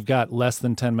credits, you've got less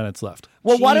than 10 minutes left.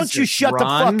 Well, why don't you Jesus, shut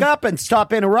Ron. the fuck up and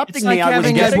stop interrupting It's like me? I was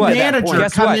having guess a getting what? to that manager point.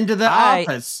 Guess come what? into the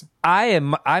office.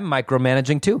 I'm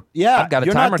micromanaging too. Yeah, I've got a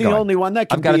you're timer not the going. only one that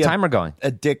can I've got be a timer going. A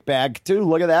dick bag too.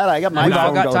 Look at that. I got my We've all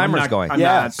phone got going. timers I'm going. not-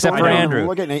 Yeah, Except so for I know. Andrew.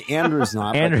 Look at Andrew's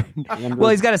not. but Andrew. Andrew's- Well,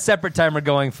 he's got a separate timer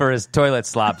going for his toilet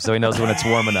slop, so he knows when it's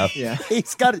warm enough. Yeah.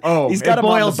 he's got. Oh, he's got it him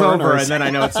on the boils over, burners. and then I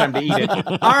know it's time to eat it.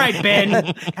 All right,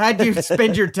 Ben, how'd you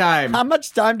spend your time? How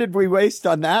much time did we waste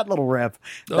on that little riff?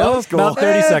 That was cool. About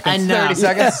 30 seconds. And 30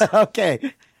 seconds.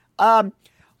 Okay.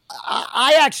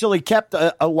 I actually kept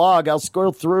a log. I'll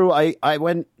scroll through. I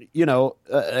went,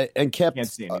 and kept Can't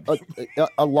see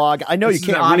a log. I know This you is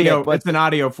an can't read audio. it, but It's an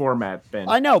audio format, Ben.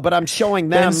 I know, but I'm showing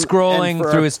them. Ben's scrolling and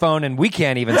for- through his phone, and we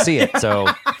can't even see it. So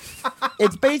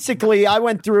It's basically I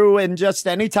went through and just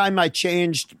anytime I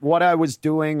changed what I was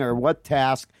doing or what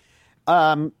task,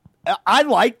 I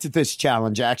liked this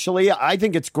challenge. Actually, I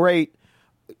think it's great.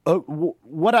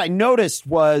 What I noticed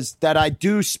was that I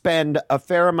do spend a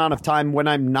fair amount of time when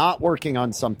I'm not working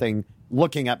on something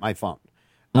looking at my phone.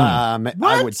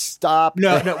 I would stop.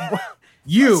 No.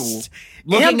 You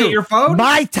looking Andrew, at your phone?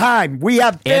 My time. We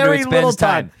have very it's little Ben's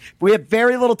time. We have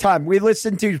very little time. We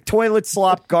listen to toilet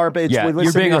slop garbage. yeah, we you're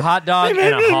listen being to a hot dog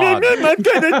and a hog. I'm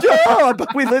gonna job.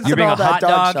 We listen You're to being all a that hot dog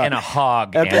dog stuff. and a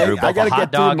hog, Okay, Andrew. I Both gotta a hot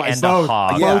get through dog my and a stuff.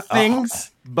 hog. Yeah. Both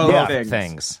things. Both Both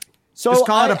things. So Just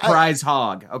call it a I- prize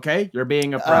hog, okay? You're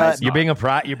being a prize hog.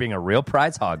 You're being a real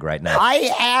prize hog right now. I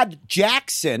had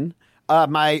Jackson,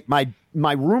 my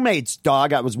roommate's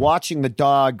dog. I was watching the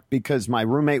dog because my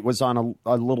roommate was on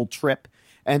a little trip,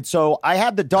 and so I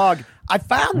had the dog. I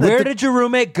found that Where did your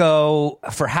roommate go?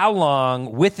 For how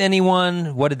long? With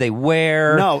anyone? What did they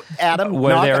wear? No, Adam, Were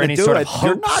not there gonna any do sort it. of hopes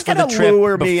You're not for the going to trip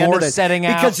lure me before into this setting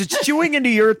out? because it's chewing into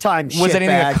your time. Was anything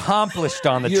shitbag. accomplished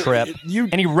on the You- trip? you-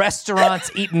 Any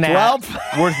restaurants eaten at 12?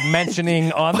 worth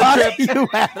mentioning on the Fuck trip? you,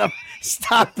 Adam.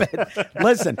 Stop it.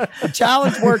 Listen, the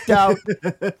challenge worked out.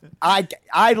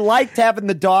 I liked having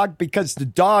the dog because the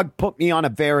dog put me on a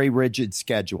very rigid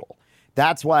schedule.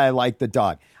 That's why I like the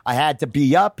dog. I had to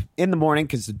be up in the morning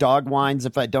because the dog whines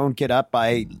if I don't get up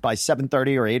by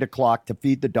 7:30 or 8 o'clock to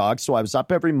feed the dog. So I was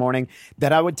up every morning.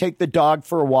 Then I would take the dog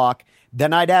for a walk.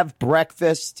 Then I'd have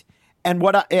breakfast, and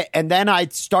then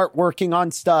I'd start working on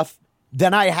stuff.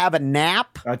 Then I have a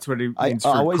nap. That's what it I means for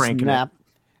always cranking nap.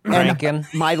 it. Cranking. And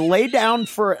my lay down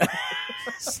for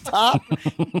stop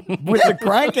with the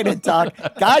cranking it talk.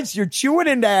 Guys, you're chewing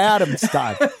into Adam's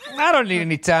time. I don't need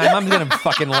any time. I'm going to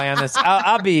fucking land this.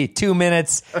 I'll be 2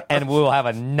 minutes, and we'll have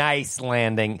a nice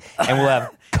landing, and we'll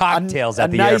have cocktails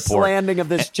at the nice airport. landing of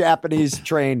this Japanese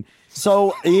train.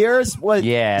 So here's what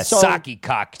Yeah, so, sake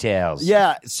cocktails.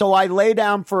 Yeah, so I lay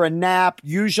down for a nap,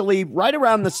 usually right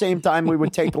around the same time we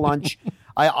would take lunch.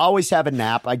 I always have a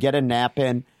nap. I get a nap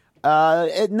in.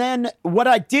 And then what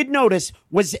I did notice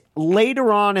was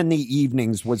later on in the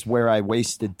evenings was where I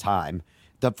wasted time.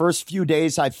 The first few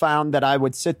days I found that I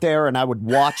would sit there and I would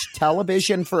watch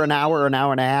television for an hour and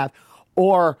a half,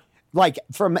 or like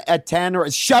from at 10 or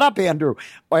shut up, Andrew,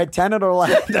 or at 10 or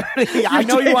 11:30. I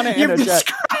know you want to You're interject.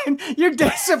 describing your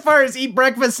day so far as eat,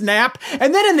 breakfast, nap,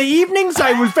 and then in the evenings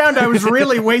I found I was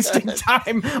really wasting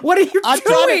time. What are you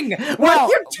doing? What are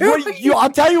you doing? I'll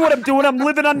tell you what I'm doing. I'm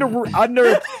living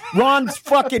under Ron's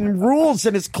fucking rules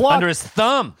and his clock. Under his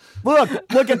thumb.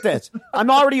 Look at this. I'm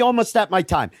already almost at my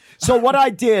time. So what I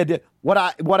did, what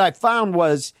I found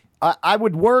was I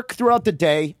would work throughout the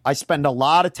day. I spend a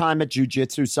lot of time at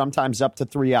jiu-jitsu, sometimes up to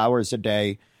 3 hours a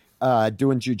day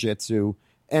doing jiu-jitsu.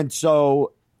 And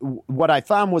so what I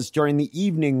found was during the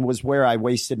evening was where I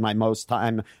wasted my most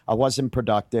time. I wasn't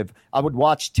productive. I would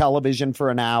watch television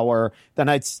for an hour. Then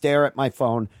I'd stare at my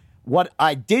phone. What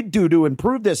I did do to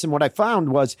improve this and what I found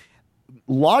was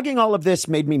logging all of this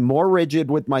made me more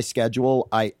rigid with my schedule.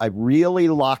 I really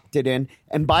locked it in.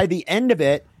 And by the end of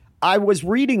it, I was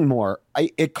reading more.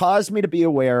 It caused me to be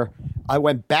aware. I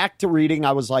went back to reading.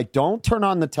 I was like, don't turn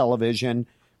on the television.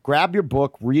 Grab your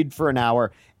book, read for an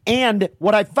hour. And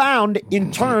what I found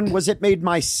in turn was it made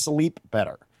my sleep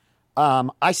better.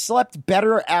 I slept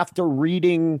better after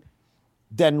reading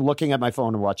than looking at my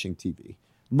phone and watching TV.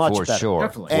 Much For better. sure.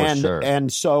 Definitely. For sure.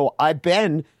 And so I've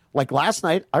been, like last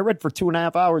night, I read for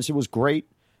 2.5 hours. It was great.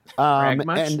 Brag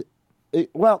much? And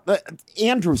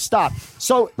Andrew, stop.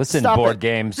 So Listen, stop board it.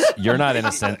 games, you're not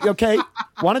innocent. Okay,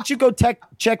 why don't you go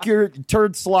check your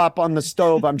turd slop on the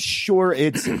stove? I'm sure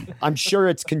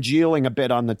it's congealing a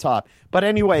bit on the top. But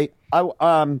anyway, I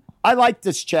like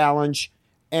this challenge,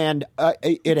 and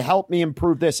it helped me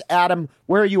improve this. Adam,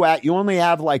 where are you at? You only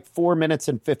have like 4 minutes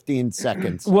and 15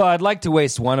 seconds. Well, I'd like to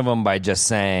waste one of them by just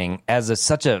saying, as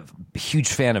such a huge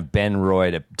fan of Ben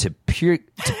Roy, to peer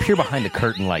behind a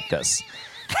curtain like this.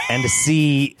 And to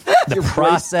see the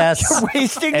process you're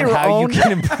wasting and your how own you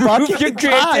can improve fucking your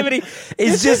creativity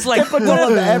is just like typical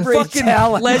what of a every fucking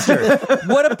talent. pleasure.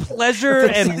 What a pleasure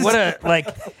and what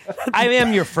a I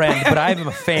am your friend, but I'm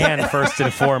a fan first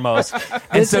and foremost.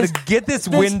 And so to get this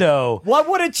window, What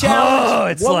would a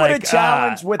challenge? it's what like would a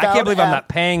challenge without? I can't believe I'm not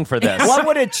paying for this. What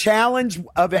would a challenge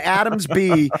of Adams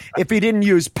be if he didn't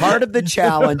use part of the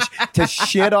challenge to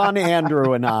shit on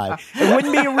Andrew and I? It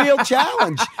wouldn't be a real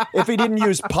challenge if he didn't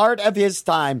use part of his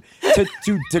time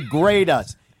to degrade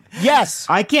us. Yes.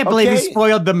 I can't believe okay? you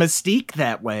spoiled the mystique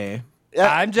that way.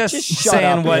 I'm just shut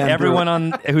saying up, what Andrew.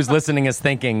 everyone who's listening is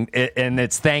thinking, and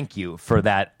it's thank you for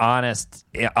that honest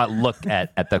look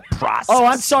at the process. Oh,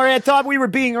 I'm sorry. I thought we were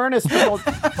being earnest.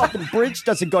 The fucking bridge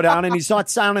doesn't go down, and he's not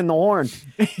sounding the horn.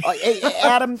 Hey,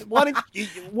 Adam, what are you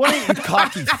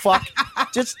cocky fuck?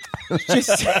 Just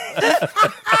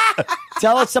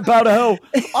tell us about how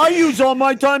I use all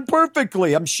my time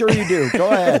perfectly. I'm sure you do. Go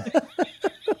ahead.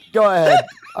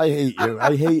 I hate you.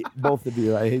 I hate both of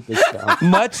you. I hate this stuff.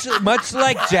 Much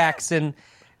like Jackson,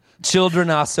 children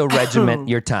also regiment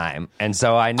your time, and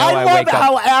so I know I I love wake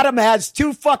how up. Adam has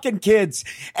 2 fucking kids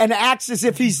and acts as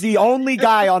if he's the only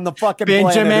guy on the fucking planet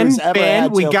Benjamin, who's ever Ben,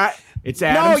 had we children. got it's No,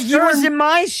 Adam's he was turn. in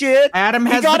my shit. Adam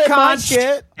He has got the in my conch.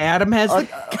 shit. Adam has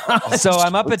the So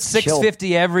I'm up at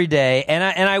 6:50 every day, and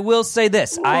I will say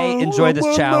this: I enjoy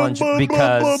this challenge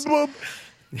because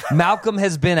Malcolm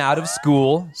has been out of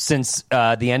school since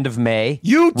the end of May.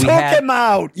 You We took had- him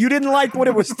out. You didn't like what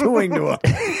it was doing to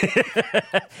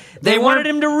him. They wanted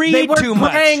him to they read weren't too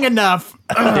much. praying enough.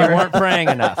 They weren't praying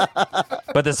enough.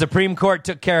 But the Supreme Court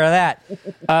took care of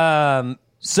that.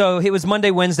 So it was Monday,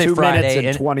 Wednesday, 2 Friday, minutes and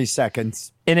and 20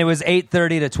 seconds. and it was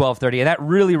 8:30 to 12:30, and that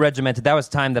really regimented. That was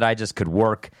time that I just could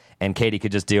work, and Katie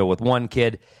could just deal with one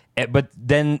kid. But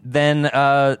then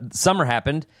summer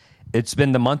happened. It's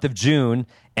been the month of June,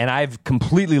 and I've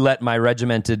completely let my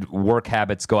regimented work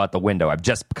habits go out the window. I've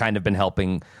just kind of been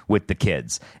helping with the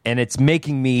kids, and it's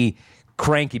making me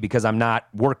cranky because I'm not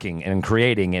working and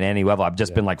creating in any level. I've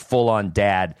just been like full on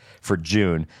dad for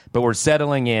June, but we're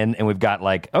settling in and we've got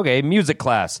like, okay, music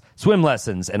class, swim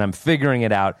lessons, and I'm figuring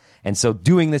it out. And so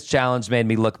doing this challenge made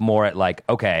me look more at like,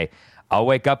 okay, I'll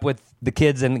wake up with the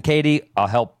kids and Katie, I'll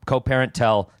help co-parent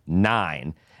till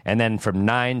 9. And then from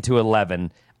 9 to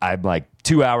 11, I'm like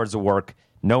 2 hours of work,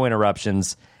 no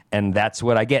interruptions. And that's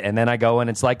what I get. And then I go and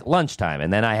it's like lunchtime.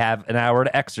 And then I have an hour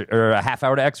to or a half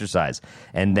hour to exercise.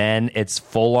 And then it's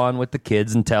full on with the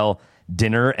kids until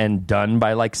dinner and done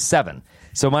by like 7.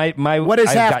 So my What is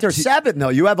I've got after 7, though?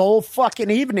 You have a whole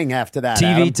fucking evening after that.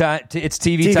 TV Adam. time. It's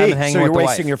TV time and hanging so with you're the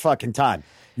wasting wife. your fucking time.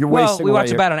 You're Well, wasting we away watch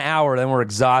your- about an hour, then we're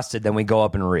exhausted, then we go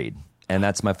up and read. And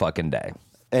that's my fucking day.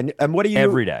 And what do you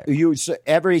Every day.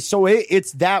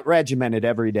 It's that regimented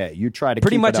every day. You try to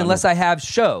pretty keep much, it unless I have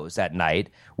shows at night,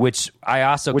 which I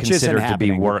also Which consider isn't to be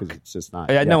happening work. because it's just not.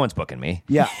 No one's booking me.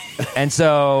 Yeah. And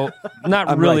so, not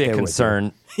I'm really right a there with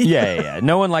concern. Yeah.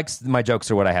 No one likes my jokes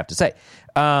or what I have to say.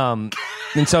 And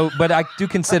so, but I do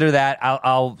consider that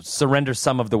I'll surrender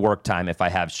some of the work time if I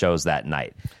have shows that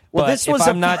night. Well, but this was if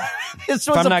I'm a not, this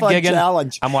if was I'm a not fun gigging,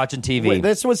 challenge. I'm watching TV. Wait,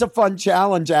 this was a fun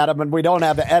challenge, Adam, and we don't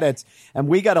have edits, and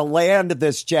we got to land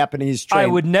this Japanese train. I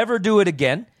would never do it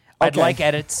again. I'd Okay. like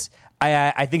edits.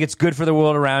 I think it's good for the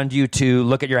world around you to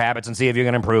look at your habits and see if you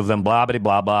can improve them. Blah, blah,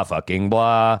 blah, blah, fucking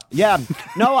blah. Yeah.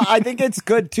 No, I think it's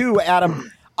good too,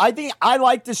 Adam. I think I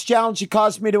like this challenge. It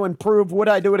caused me to improve. Would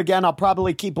I do it again? I'll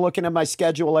probably keep looking at my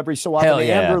schedule every so often. Hell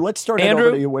yeah. Andrew, let's turn it Andrew?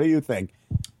 over to you. What do you think?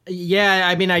 Yeah,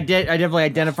 I mean, I definitely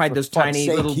identified those fuck's tiny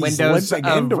sake, little he's windows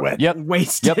limping of into it. Yep.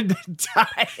 wasted time.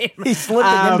 He's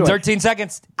slipping into it. 13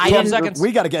 seconds. I 12 didn't- seconds.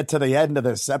 We got to get to the end of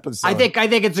this episode. I think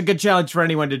it's a good challenge for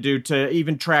anyone to do, to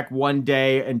even track one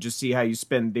day and just see how you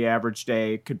spend the average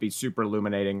day. It could be super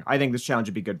illuminating. I think this challenge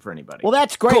would be good for anybody. Well,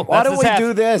 that's great. Cool. Why That's don't this we half.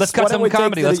 do this? Let's cut Why don't some we take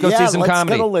comedy. the- Let's go see some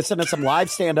comedy. Let's go listen to some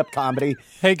live stand-up comedy.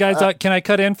 Hey guys, can I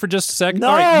cut in for just a second? No!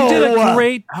 All right, you did a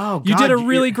great. Oh, you did a God,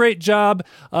 really great job.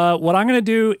 What I'm going to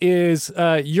do is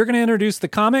you're going to introduce the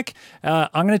comic. I'm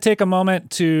going to take a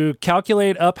moment to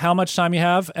calculate up how much time you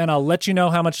have, and I'll let you know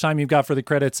how much time you've got for the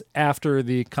credits after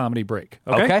the comedy break.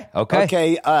 Okay.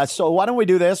 Okay. So why don't we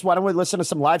do this? Why don't we listen to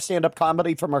some live stand-up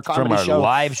comedy from our comedy our show?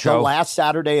 live show. The last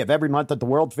Saturday of every month at the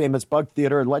world-famous Bug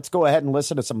Theater. Let's go ahead and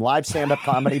listen to some live stand-up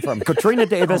comedy from Katrina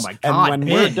Davis. Oh my God, and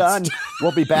when we're pins. done,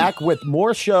 we'll be back with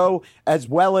more show as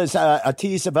well as a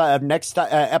tease of next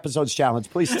episode's challenge.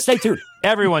 Please stay tuned.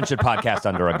 Everyone should podcast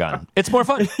under a gun. It's more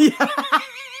fun.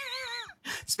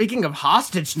 Speaking of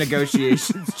hostage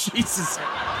negotiations, Jesus.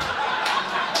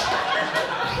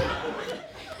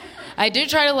 I did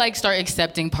try to start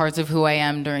accepting parts of who I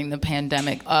am during the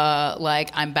pandemic.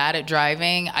 I'm bad at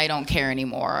driving. I don't care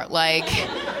anymore.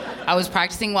 I was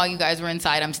practicing while you guys were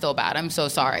inside. I'm still bad. I'm so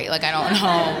sorry. I don't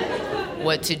know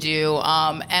what to do.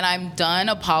 And I'm done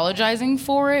apologizing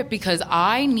for it because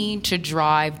I need to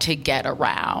drive to get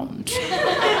around.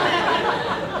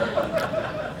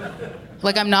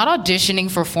 I'm not auditioning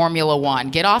for Formula One.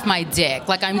 Get off my dick.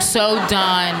 I'm so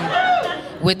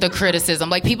done with the criticism.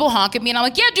 People honk at me and I'm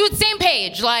like, yeah, dude, same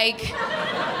page. I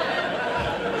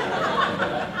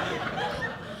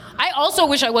also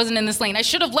wish I wasn't in this lane. I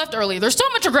should have left earlier. There's so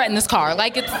much regret in this car.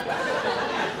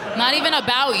 It's not even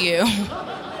about you.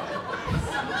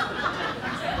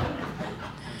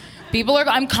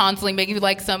 I'm constantly making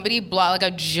somebody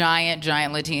a giant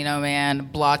Latino man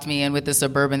blocked me in with the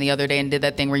Suburban the other day and did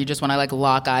that thing where you just want to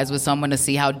lock eyes with someone to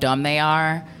see how dumb they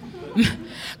are.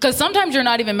 Because sometimes you're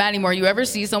not even mad anymore. You ever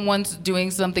see someone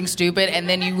doing something stupid and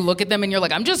then you look at them and you're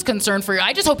like, I'm just concerned for you.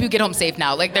 I just hope you get home safe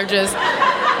now. They're just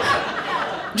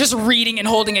reading and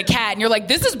holding a cat and you're like,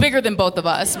 this is bigger than both of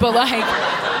us.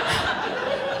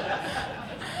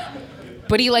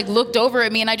 But he looked over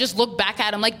at me and I just looked back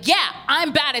at him yeah,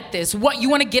 I'm bad at this. What, you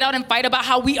want to get out and fight about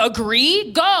how we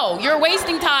agree? Go, you're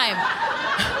wasting time.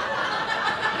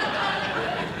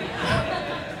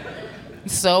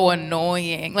 So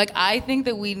annoying. I think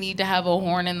that we need to have a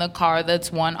horn in the car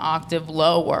that's one octave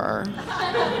lower.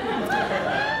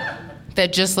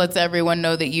 That just lets everyone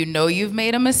know that you've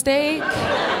made a mistake.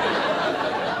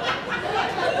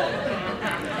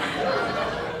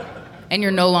 And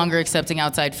you're no longer accepting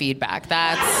outside feedback.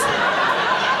 That's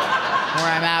where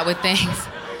I'm at with things.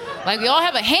 We all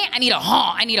have a hint. I need a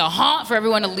honk. I need a honk for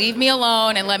everyone to leave me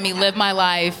alone and let me live my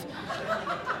life.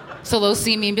 So they'll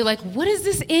see me and be like, what is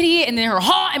this idiot? And then her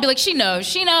honk and be like, she knows.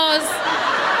 She knows.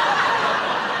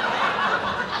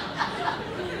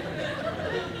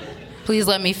 Please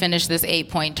let me finish this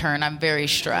 8-point turn. I'm very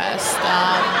stressed.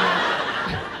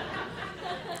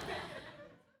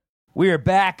 We are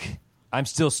back. I'm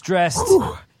still stressed.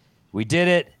 We did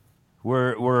it.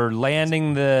 We're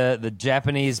landing the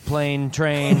Japanese plane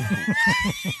train.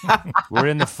 We're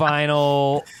in the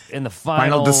final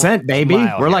descent, baby.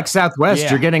 mile We're here. like Southwest.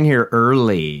 Yeah. You're getting here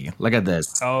early. Look at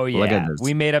this. Oh yeah. Look at this.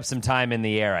 We made up some time in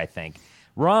the air, I think.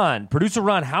 Producer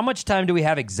Ron, how much time do we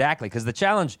have exactly? Because the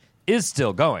challenge is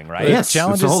still going, right? Yes, The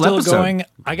challenge it's a is whole still episode. going.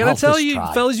 I gotta tell this you,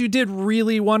 try. fellas, you did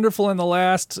really wonderful in the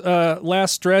last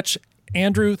stretch.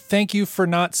 Andrew, thank you for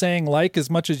not saying as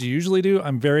much as you usually do.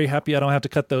 I'm very happy I don't have to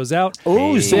cut those out.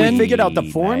 Oh, so we Ben- figured out the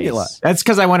formula. Nice. That's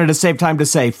because I wanted to save time to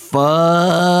say, fuck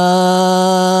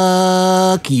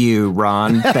you,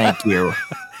 Ron. Thank you.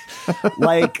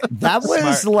 That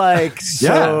was Smart.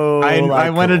 so. I cool.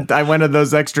 wanted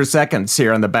those extra seconds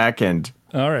here on the back end.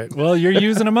 All right. Well, you're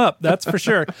using them up. That's for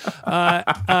sure.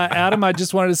 Adam, I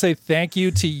just wanted to say thank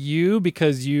you to you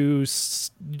because you,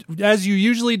 as you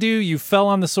usually do, you fell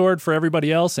on the sword for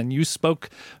everybody else and you spoke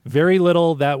very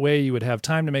little. That way you would have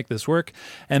time to make this work.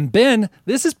 And Ben,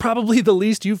 this is probably the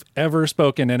least you've ever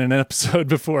spoken in an episode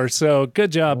before. So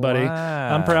good job, buddy.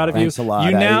 Wow. I'm proud of Thanks you. a lot.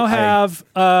 You now have,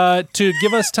 to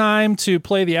give us time to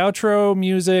play the outro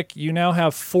music, you now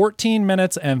have 14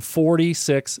 minutes and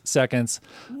 46 seconds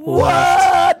left.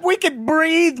 What? We can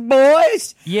breathe,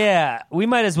 boys. Yeah, we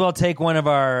might as well take one of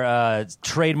our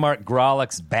trademark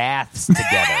Grolix baths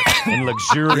together in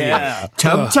luxurious.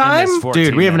 Tub in time? this 14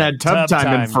 Dude, we haven't minutes. had tub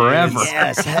time in dude. forever.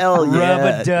 Yes, hell yeah.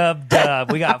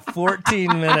 Rub-a-dub-dub. We got 14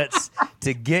 minutes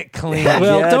to get clean.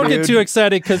 Well, Yeah, don't get dude. too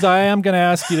excited because I am going to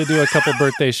ask you to do a couple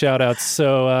birthday shout outs.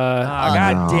 So,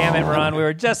 God damn it, Ron. We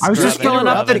were just I was just scrubbing filling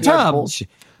up the rubbing. tub. Bullshit.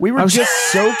 We were just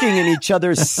soaking in each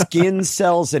other's skin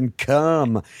cells and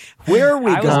cum. Where are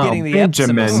we I was going? getting the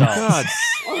Benjamin. Epsom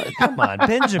salts. Come on,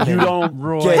 Benjamin. You don't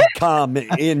Roy. get cum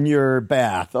in your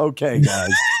bath. Okay, guys.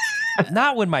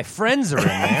 Not when my friends are in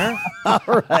there. All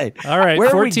right. all right, Where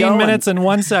are we 14 going? minutes and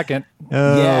 1 second.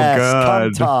 Yes, God.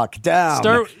 cum talk down.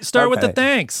 Start with the Okay.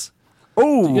 thanks.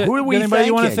 Oh, You who are we got anybody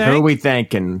you wanna thanking? thank? Who are we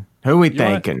thanking? Who are we wanna-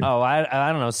 thanking? Oh, I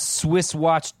don't know. Swiss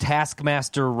Watch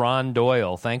Taskmaster Ron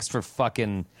Doyle. Thanks for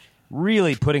fucking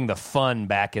really putting the fun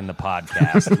back in the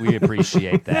podcast. We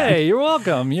appreciate that. Hey, you're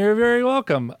welcome. You're very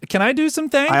welcome. Can I do some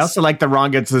thanks? I also like that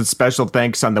Ron gets a special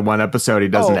thanks on the one episode he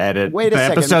doesn't Oh, edit. wait a the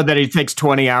second. episode that he takes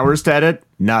 20 hours to edit,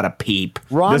 not a peep.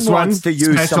 Ron this wants one, to use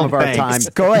some special of our thanks.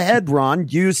 time. Go ahead, Ron.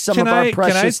 Use some of our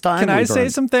precious time. Can I we've say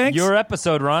earned. some thanks? Your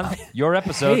episode, Ron. Your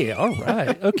episode. Hey, all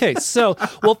right. Okay. So,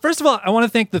 well, first of all, I want to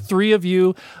thank the three of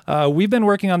you. We've been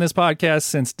working on this podcast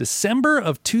since December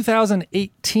of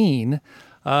 2018.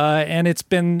 And it's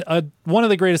been one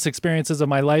of the greatest experiences of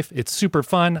my life. It's super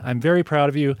fun. I'm very proud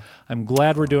of you. I'm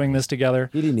glad we're doing this together.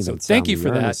 You didn't even so sound thank you the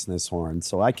for that. earnestness horn,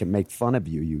 so I can make fun of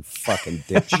you, you fucking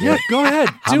dipshit. Yeah, go ahead.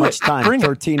 How Do much it. time? Bring it.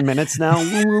 13 minutes now?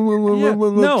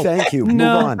 No. Thank you.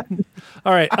 No. Move on.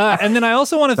 All right. And then I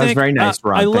also want to That was thank very nice,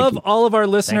 Ron. I Thank love you. all of our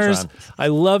listeners. Ron. I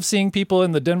love seeing people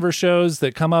in the Denver shows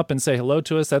that come up and say hello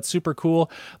to us. That's super cool.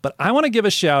 But I want to give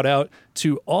a shout out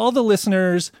to all the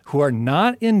listeners who are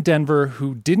not in Denver,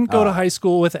 who didn't go to high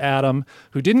school with Adam,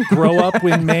 who didn't grow up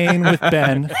in Maine with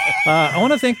Ben. I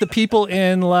want to thank the people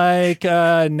in like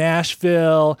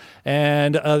Nashville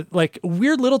and like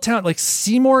weird little town like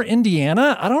Seymour,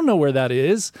 Indiana. I don't know where that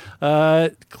is.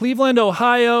 Cleveland,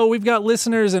 Ohio. We've got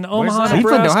listeners in Omaha, that?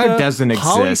 Cleveland, Nebraska. Ohio doesn't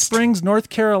Holly exist. Springs, North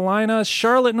Carolina.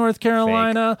 Charlotte, North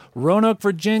Carolina. Roanoke,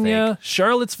 Virginia.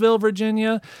 Charlottesville,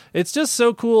 Virginia. It's just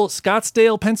so cool.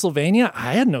 Scottsdale, Pennsylvania.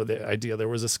 I had no idea there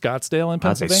was a Scottsdale in They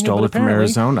Pennsylvania. stole but it from apparently,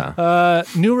 Arizona.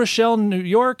 New Rochelle, New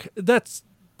York. That's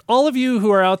all of you who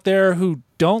are out there who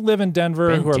don't live in Denver,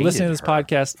 Ben who are listening to dated this her.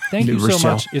 podcast. Thank New you so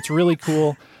Rochelle. much. It's really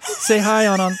cool. Say hi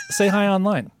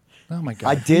online. Oh my God.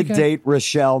 I did You guys- date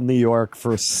Rochelle, New York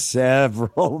for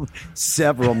several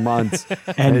months.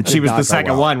 And it she did was not the go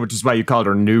second well. one, which is why you called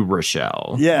her New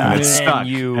Rochelle. Yeah. And it's And stuck.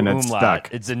 you And it's umlaut.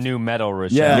 stuck. It's a new metal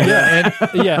Rochelle.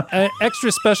 Yeah. An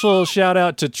extra special shout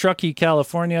out to Truckee,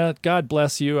 California. God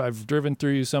bless you. I've driven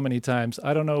through you so many times.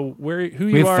 I don't know who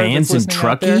you We have are. fans that's in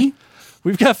listening out there. Truckee?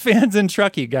 We've got fans in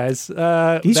Truckee, guys. These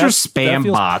are that spam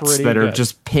feels bots pretty that are good.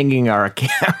 just pinging our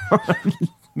account.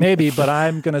 maybe, but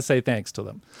I'm gonna say thanks to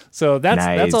them. So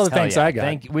that's all the Nice. thanks Hell yeah.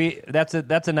 I got.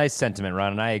 That's a nice sentiment,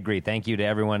 Ron, and I agree. Thank you to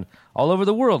everyone all over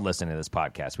the world listening to this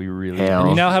podcast. We really Hell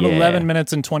You now have yeah. 11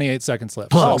 minutes and 28 seconds left.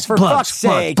 Plugs, For plugs, fuck's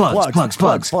sake. plugs, plugs,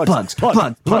 plugs, plugs,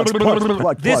 plugs, plugs.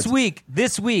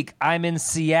 This week, I'm in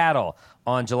Seattle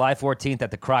on July 14th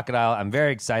at the Crocodile. I'm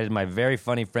very excited. My very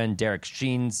funny friend Derek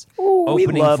Sheen's we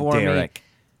opening love for Derek. me.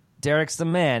 Derek's the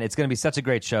man. It's going to be such a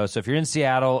great show. So if you're in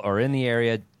Seattle or in the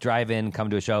area, drive in, come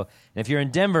to a show. And if you're in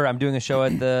Denver, I'm doing a show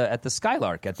at the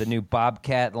Skylark at the new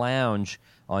Bobcat Lounge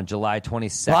on July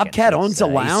 22nd. Bobcat It's, owns a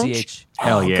lounge? ACH.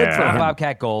 Hell Good yeah. for him.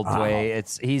 Bobcat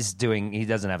Goldthwait. He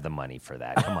doesn't have the money for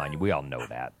that. Come on, we all know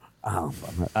that.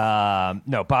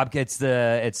 No, Bobcat's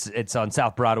it's on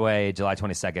South Broadway, July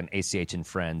 22nd. ACH and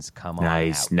Friends, come on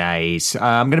Nice, out. nice.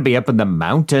 I'm going to be up in the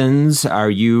mountains. Are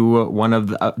you one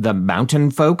of the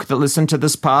mountain folk that listen to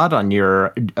this pod on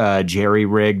your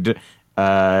jerry-rigged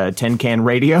tin can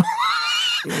radio?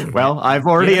 Well, I've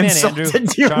already Get 'em in, insulted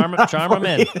Andrew. you. Charm 'em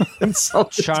in.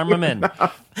 Insulted Charm 'em in.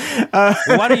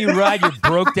 Why don't you ride your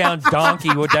broke down donkey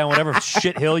down whatever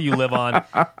shit hill you live on?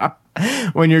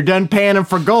 When you're done panning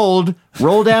for gold,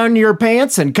 roll down your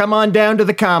pants and come on down to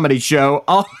the comedy show.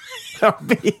 I'll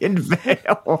be in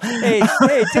Vail. Hey,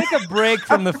 take a break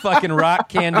from the fucking rock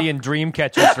candy and dream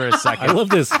catchers for a second. I love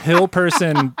this hill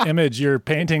person image you're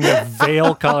painting of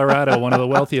Vail, Colorado, one of the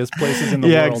wealthiest places in the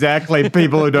Yeah, world. exactly.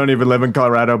 People who don't even live in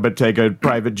Colorado but take a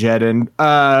private jet in.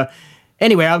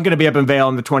 Anyway, I'm going to be up in Vail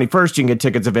on the 21st. You can get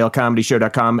tickets at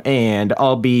vailcomedyshow.com, and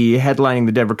I'll be headlining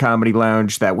the Denver Comedy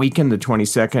Lounge that weekend, the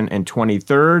 22nd and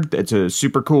 23rd. It's a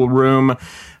super cool room.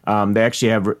 They actually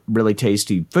have really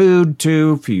tasty food,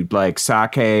 too. If you like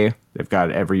sake, they've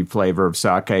got every flavor of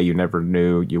sake you never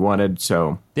knew you wanted.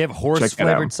 So They have check it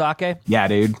horse-flavored out. sake? Yeah,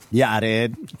 dude. Yeah,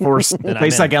 dude. Horse I'm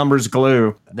tastes in. like Elmer's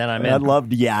glue. Then I'm I in.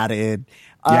 loved yeah, dude.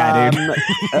 Yeah,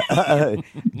 dude.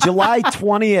 July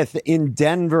 20th in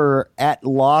Denver at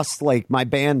Lost Lake, my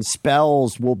band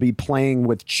Spells will be playing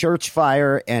with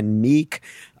Churchfire and Meek.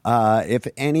 If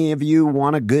any of you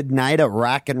want a good night of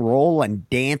rock and roll and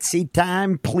dancey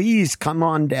time, please come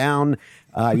on down.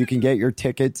 You can get your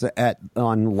tickets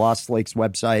on Lost Lake's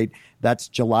website. That's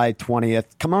July 20th.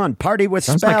 Come on, party with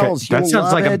Spells. That You'll sounds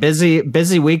love like a it.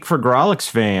 busy week for Grolix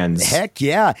fans. Heck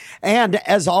yeah. And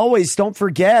as always, don't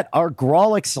forget our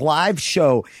Grolix live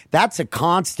show. That's a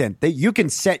constant that you can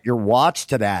set your watch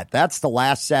to that. That's the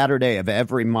last Saturday of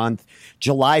every month,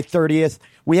 July 30th.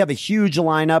 We have a huge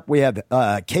lineup. We have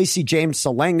Casey James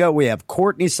Salengo. We have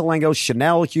Courtney Salengo,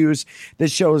 Chanel Hughes.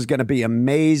 This show is going to be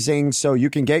amazing. So you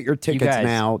can get your tickets guys,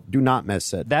 now. Do not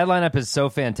miss it. That lineup is so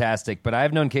fantastic, but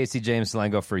I've known Casey James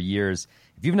Salengo for years.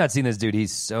 If you've not seen this dude,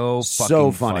 he's so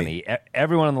fucking funny.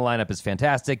 Everyone on the lineup is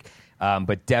fantastic,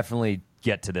 but definitely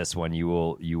get to this one. You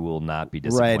will not be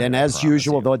disappointed. Right. And I as promise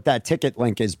usual, you. though, that ticket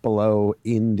link is below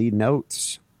in the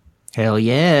notes. Hell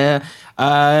yeah.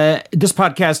 This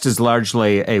podcast is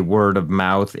largely a word of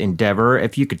mouth endeavor.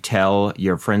 If you could tell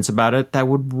your friends about it, that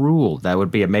would rule. That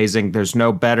would be amazing. There's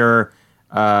no better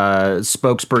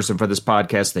spokesperson for this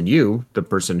podcast than you, the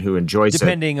person who enjoys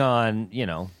depending on,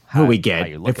 who we how get.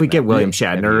 you're If looking we at get it. William Maybe.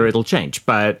 Shatner, it'll change.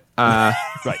 But Right.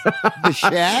 The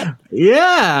chat?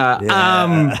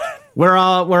 yeah. We're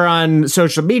on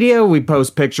social media. We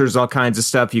post pictures, all kinds of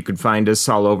stuff. You can find us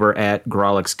all over at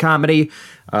Grolix Comedy.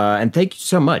 And thank you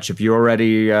so much. If you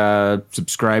already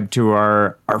subscribed to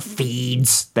our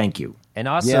feeds, thank you. And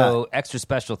also, extra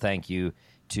special thank you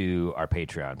to our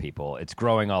Patreon people. It's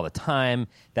growing all the time.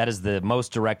 That is the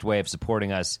most direct way of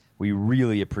supporting us. We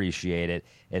really appreciate it.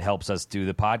 It helps us do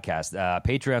the podcast.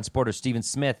 Patreon supporter Stephen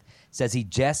Smith says he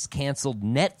just canceled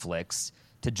Netflix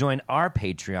to join our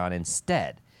Patreon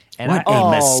instead. And What I, a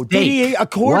Oh, mistake. did he? A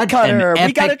cord What an cutter.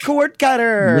 We got a epic cord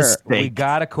cutter. mistake. we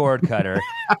got a cord cutter.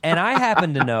 And I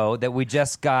happen to know that we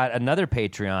just got another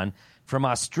Patreon from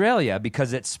Australia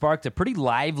because it sparked a pretty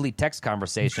lively text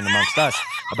conversation amongst us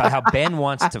about how Ben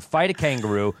wants to fight a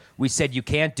kangaroo. We said, you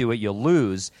can't do it, you'll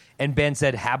lose. And Ben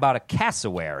said, how about a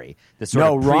cassowary? The sort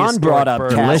No, of Ron prehistoric brought up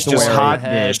bird Delicious with a cassowary. hot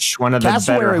head. dish. One of the better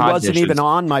Cassowary hot wasn't dishes. even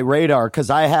on my radar because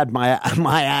I had my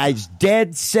eyes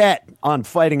dead set on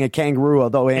fighting a kangaroo.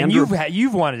 Although And Andrew,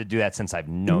 you've wanted to do that since I've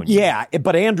known you. yeah,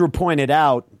 but Andrew pointed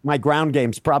out my ground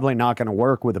game's probably not going to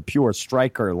work with a pure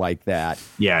striker like that.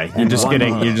 Yeah, you're just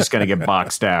gonna get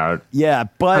boxed out. Yeah,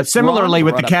 but Similarly, Ron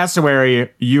with the brought up- cassowary,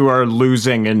 you are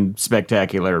losing in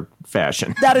spectacular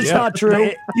fashion. that is not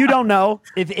true. You don't know.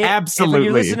 If Absolutely.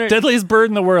 your listener, Deadliest bird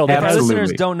in the world. if our Absolutely.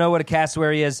 listeners don't know what a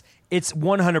cassowary is, it's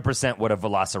 100% what a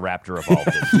velociraptor evolved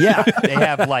into. Yeah. They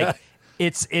have like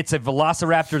it's a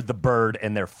velociraptor, the bird,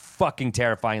 and they're fucking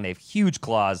terrifying. They have huge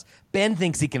claws. Ben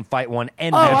thinks he can fight one,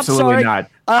 and Oh, I'm Absolutely sorry. not.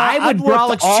 I've I would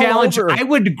looked all over.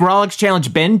 Grolix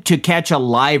challenge Ben to catch a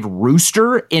live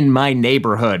rooster in my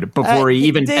neighborhood before he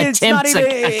even It's not attempts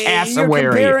even- a You're cassowary.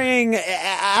 comparing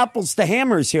apples to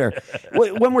hammers here.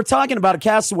 When we're talking about a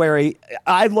cassowary,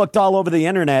 I looked all over the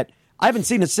internet. I haven't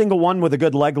seen a single one with a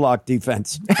good leg lock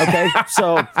defense. Okay,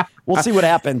 so we'll see what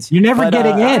happens. You're never But,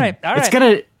 getting in. all right. It's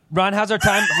gonna. Ron, how's our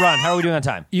time? Ron, how are we doing on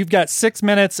time? You've got 6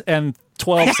 minutes and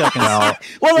 12 seconds. Well,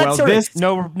 that's Well, all right. this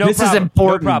No this problem. is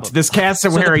important. No problem. This So the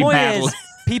cassowary point battle. is,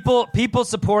 people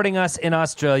supporting us in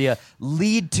Australia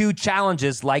lead to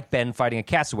challenges like Ben fighting a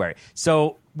cassowary.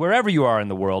 So wherever you are in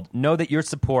the world, know that your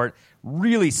support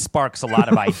really sparks a lot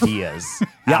of ideas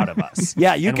out of us.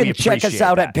 Yeah, you And can we check us appreciate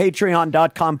out that. at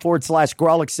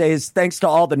patreon.com/Grolix Days. Thanks to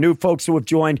all the new folks who have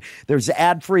joined. There's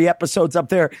ad-free episodes up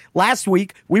there. Last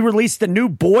week, we released a new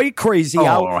Boy Crazy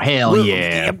out. Oh, hell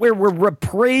yeah. We're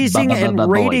appraising and Boy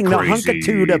rating the Crazy.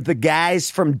 hunkitude of the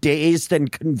guys from Dazed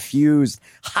and Confused.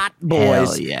 Hot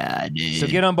boys. yeah, dude. So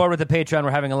get on board with the Patreon. We're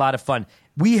having a lot of fun.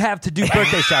 We have to do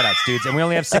birthday shout-outs, dudes, and we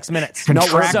only have 6 minutes. No,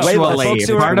 we're So, way less. folks Contractually,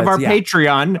 who are- part of our Yeah.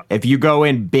 Patreon, if you go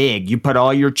in big, you put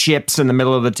all your chips in the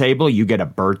middle of the table, you get a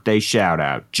birthday shout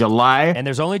out. July. And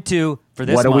there's only 2 for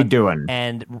this What are we month. doing?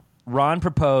 And Ron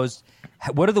proposed.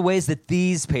 What are the ways that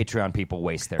these Patreon people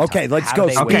waste their time? Okay, let's How go.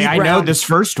 do they Okay, waste I their know time? this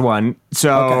first one.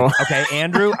 So Okay,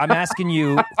 Andrew, I'm asking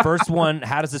you, first one,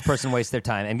 how does this person waste their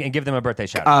time? And give them a birthday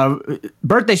shout out.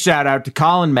 birthday shout out to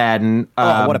Colin Madden.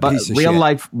 what a piece of real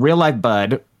shit. life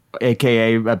bud,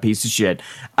 aka a piece of shit.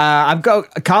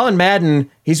 Colin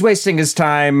Madden. He's wasting his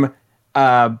time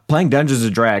playing Dungeons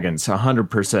and Dragons.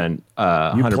 100%. You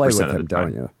 100% play with of the him,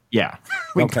 time. don't you? Yeah.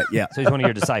 Okay, yeah. So he's one of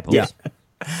your disciples. Yeah.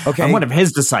 Okay. I'm one of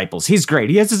his disciples. He's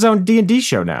great. He has his own D&D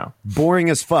show now. Boring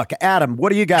as fuck. Adam,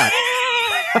 what do you got?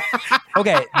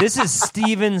 Okay, this is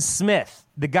Steven Smith,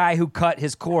 the guy who cut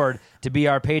his cord to be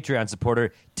our Patreon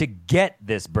supporter to get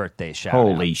this birthday shout out.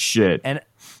 Holy shit. And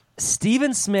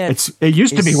Steven Smith. It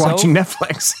used to is be so- watching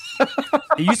Netflix.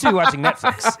 It used to be watching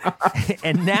Netflix.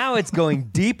 And now it's going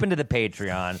deep into the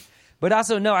Patreon. But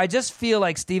also, no, I just feel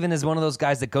like Steven is one of those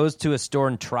guys that goes to a store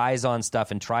and tries on stuff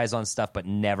but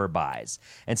never buys.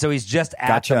 And so he's just at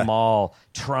Gotcha. the mall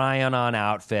trying on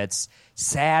outfits,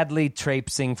 sadly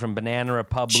traipsing from Banana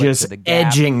Republic Just to the Gap.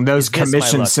 edging those Is this my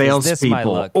commission look? Is this my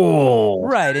salespeople. look? Oh.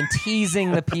 Right, and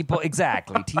teasing the people,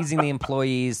 exactly, teasing the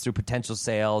employees through potential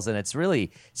sales, and it's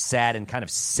really sad and kind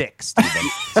of sick, Steven.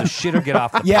 So shit or get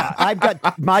off the Yeah, pot. I've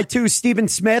got my two. Steven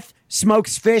Smith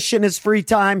smokes fish in his free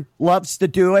time, loves to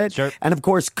do it. Sure. And of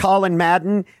course, Colin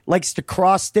Madden likes to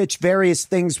cross stitch various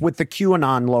things with the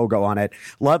QAnon logo on it.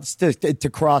 Loves to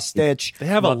cross stitch. They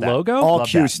have a Love that. logo? All Love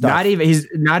Q that. stuff. He's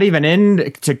not even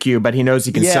into Q, but he knows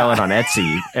he can Yeah. sell it on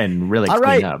Etsy and really All clean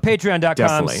right, up. Patreon.com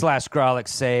Definitely. /Grolic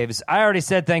saves. I already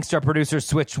said thanks to our producer,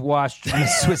 Swiss Watch. I'm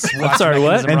sorry,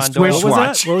 what? And Swish What was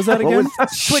Watch. that? What was that again?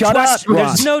 Shut up, Ron.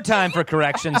 There's no time for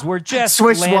corrections. We're just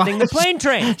Swish landing Watch. the plane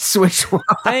train. Switch watch.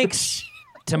 Thanks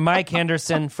to Mike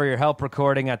Henderson for your help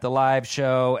recording at the live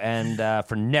show and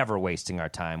for never wasting our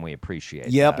time. We appreciate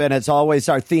Yep, that. and as always,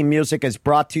 our theme music is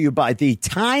brought to you by the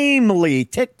timely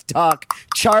TikTok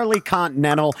Charlie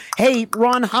Continental. Hey,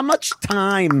 Ron, how much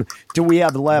time do we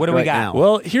have left What do we right got? now?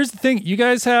 Well, here's the thing. You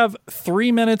guys have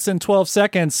 3 minutes and 12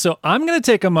 seconds, so I'm going to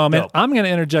take a moment. Go. I'm going to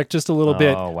interject just a little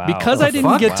bit. wow. Because What I the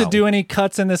didn't fuck? get to Wow. do any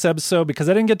cuts in this episode, because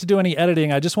I didn't get to do any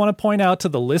editing, I just want to point out to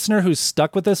the listener who's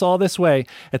stuck with this all this way,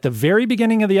 at the very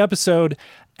beginning of the episode,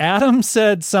 Adam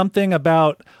said something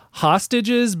about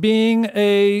hostages being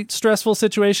a stressful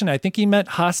situation. I think he meant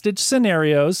hostage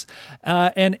scenarios.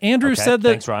 And Andrew Okay, said that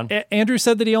thanks, Ron. Andrew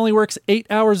said that he only works 8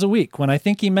 hours a week, when I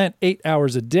think he meant 8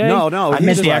 hours a day. no, I he's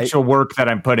meant the right. actual work that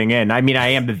I'm putting in. I mean, I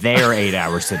am there 8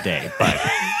 hours a day, but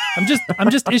I'm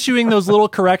just issuing those little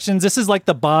corrections. This is like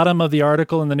the bottom of the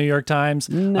article in the New York Times.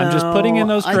 I'm just putting in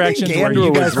those corrections I think where Andrew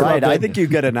you guys was were right. open. I think you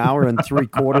get an hour and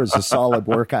 3/4 of solid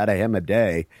work out of him a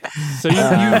day. So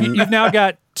you've now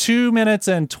got 2 minutes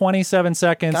and 27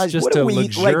 seconds Guys, just what to do we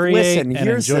luxuriate listen? and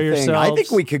Here's enjoy the thing. yourselves. I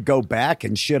think we could go back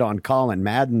and shit on Colin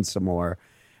Madden some more.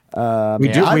 we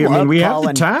do. I I love mean, we have the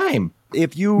Colin. time.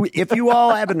 If you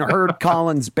all haven't heard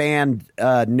Colin's band,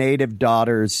 Native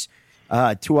Daughters,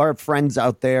 to our friends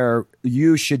out there,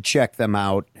 you should check them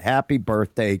out. Happy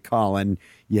birthday, Colin,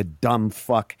 you dumb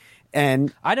fuck.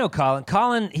 And I know Colin.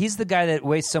 Colin, he's the guy that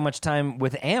wastes so much time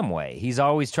with Amway. He's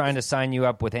always trying to sign you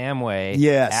up with Amway.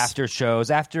 Yes. After shows,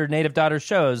 after Native Daughter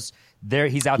shows,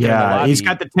 he's out there in the Yeah, lobby. he's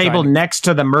got the table trying to- next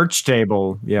to the merch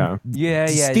table. Yeah. Yeah.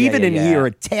 Steven and yeah. he are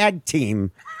a tag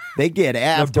team. They get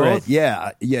after it. both?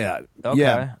 Yeah.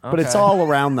 Okay, But it's okay. all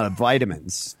around the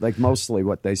vitamins. Like mostly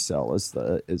what they sell is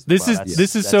the This is products.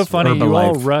 this is so that's funny. You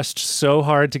all Herbalife. rushed so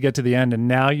hard to get to the end, and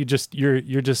now you're just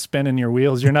spinning your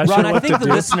wheels. You're not Ron, sure I what think to the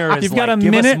do. listener is You've like, got a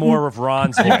give minute. us more of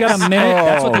Ron's voice. You've got a minute.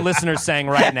 That's what the listener's saying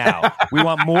right now. We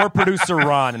want more producer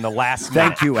Ron in the last minute.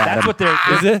 Thank you, Adam. That's what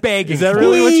they're begging Is that for.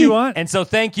 really what you want? And so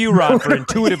thank you, Ron, for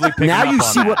intuitively picking Now up you on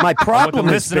see that. what my And what the problem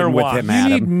has listener been with wants. him, You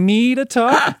need Adam. me to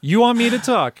talk? You want me to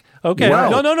talk? Okay. No,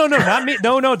 not me.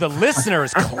 No, the listener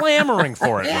is clamoring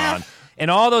for it, Ron. In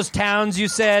all those towns you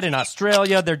said in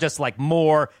Australia, they're just like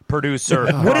more producer.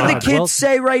 What do the God, kids well-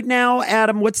 say right now,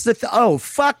 Adam? What's the oh,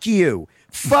 fuck you.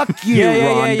 Fuck you,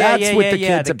 Ron. That's what the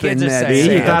kids have been are saying.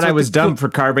 saying. You Yeah, thought I was dumb for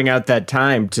carving out that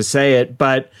time to say it,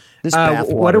 but This bath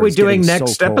what water are we is getting doing so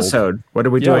next cold. episode? What are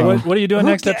we Yeah, doing? what are you doing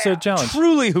next episode challenge?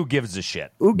 Truly, who gives a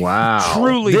shit? Wow.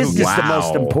 Truly, This who is gives the a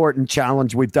most Wow. important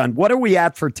challenge we've done. What are we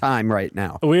at for time right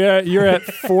now? You're at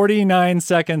 49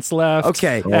 seconds left.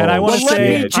 Okay. And I want to Well, let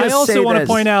me say, just I also say want to this.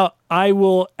 point out, I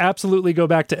will absolutely go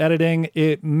back to editing.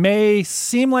 It may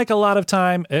seem like a lot of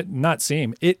time. It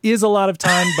is a lot of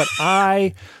time, but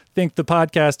I think the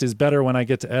podcast is better when I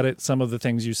get to edit some of the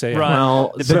things you say. Ron,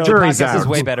 Well, the the jury's podcast is out.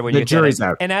 way better when The you get jury's to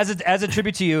edit. out. And as a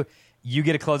tribute to you, you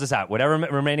get to close us out. Whatever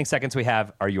remaining seconds we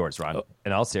have are yours, Ron.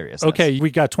 In all seriousness. Okay,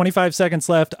 we got 25 seconds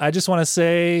left. I just want to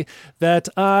say that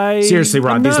Seriously,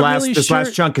 Ron, I'm this not last really this sure-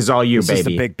 last chunk is all you, This baby. is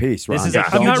the big piece, Ron. This is it.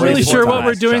 I'm not Don't really waste sure the what time.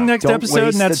 we're doing next Don't episode,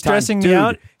 waste and that's the time. stressing me Dude,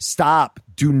 out. Stop.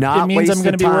 Do not It means waste I'm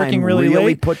gonna the be time. working really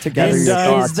late. put together And, your is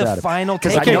thoughts the out of- final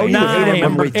 'cause I take. know Okay, you hate it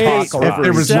when we 9, talk over If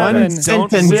there was each one other. Don't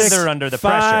sentence- wither under the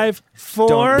pressure. 5, 4,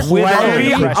 Don't wither under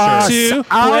the 3, pressure. 2,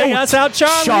 play us out,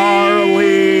 Charlie.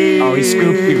 Charlie. Oh, he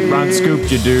scooped you. Ron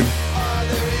scooped you, dude.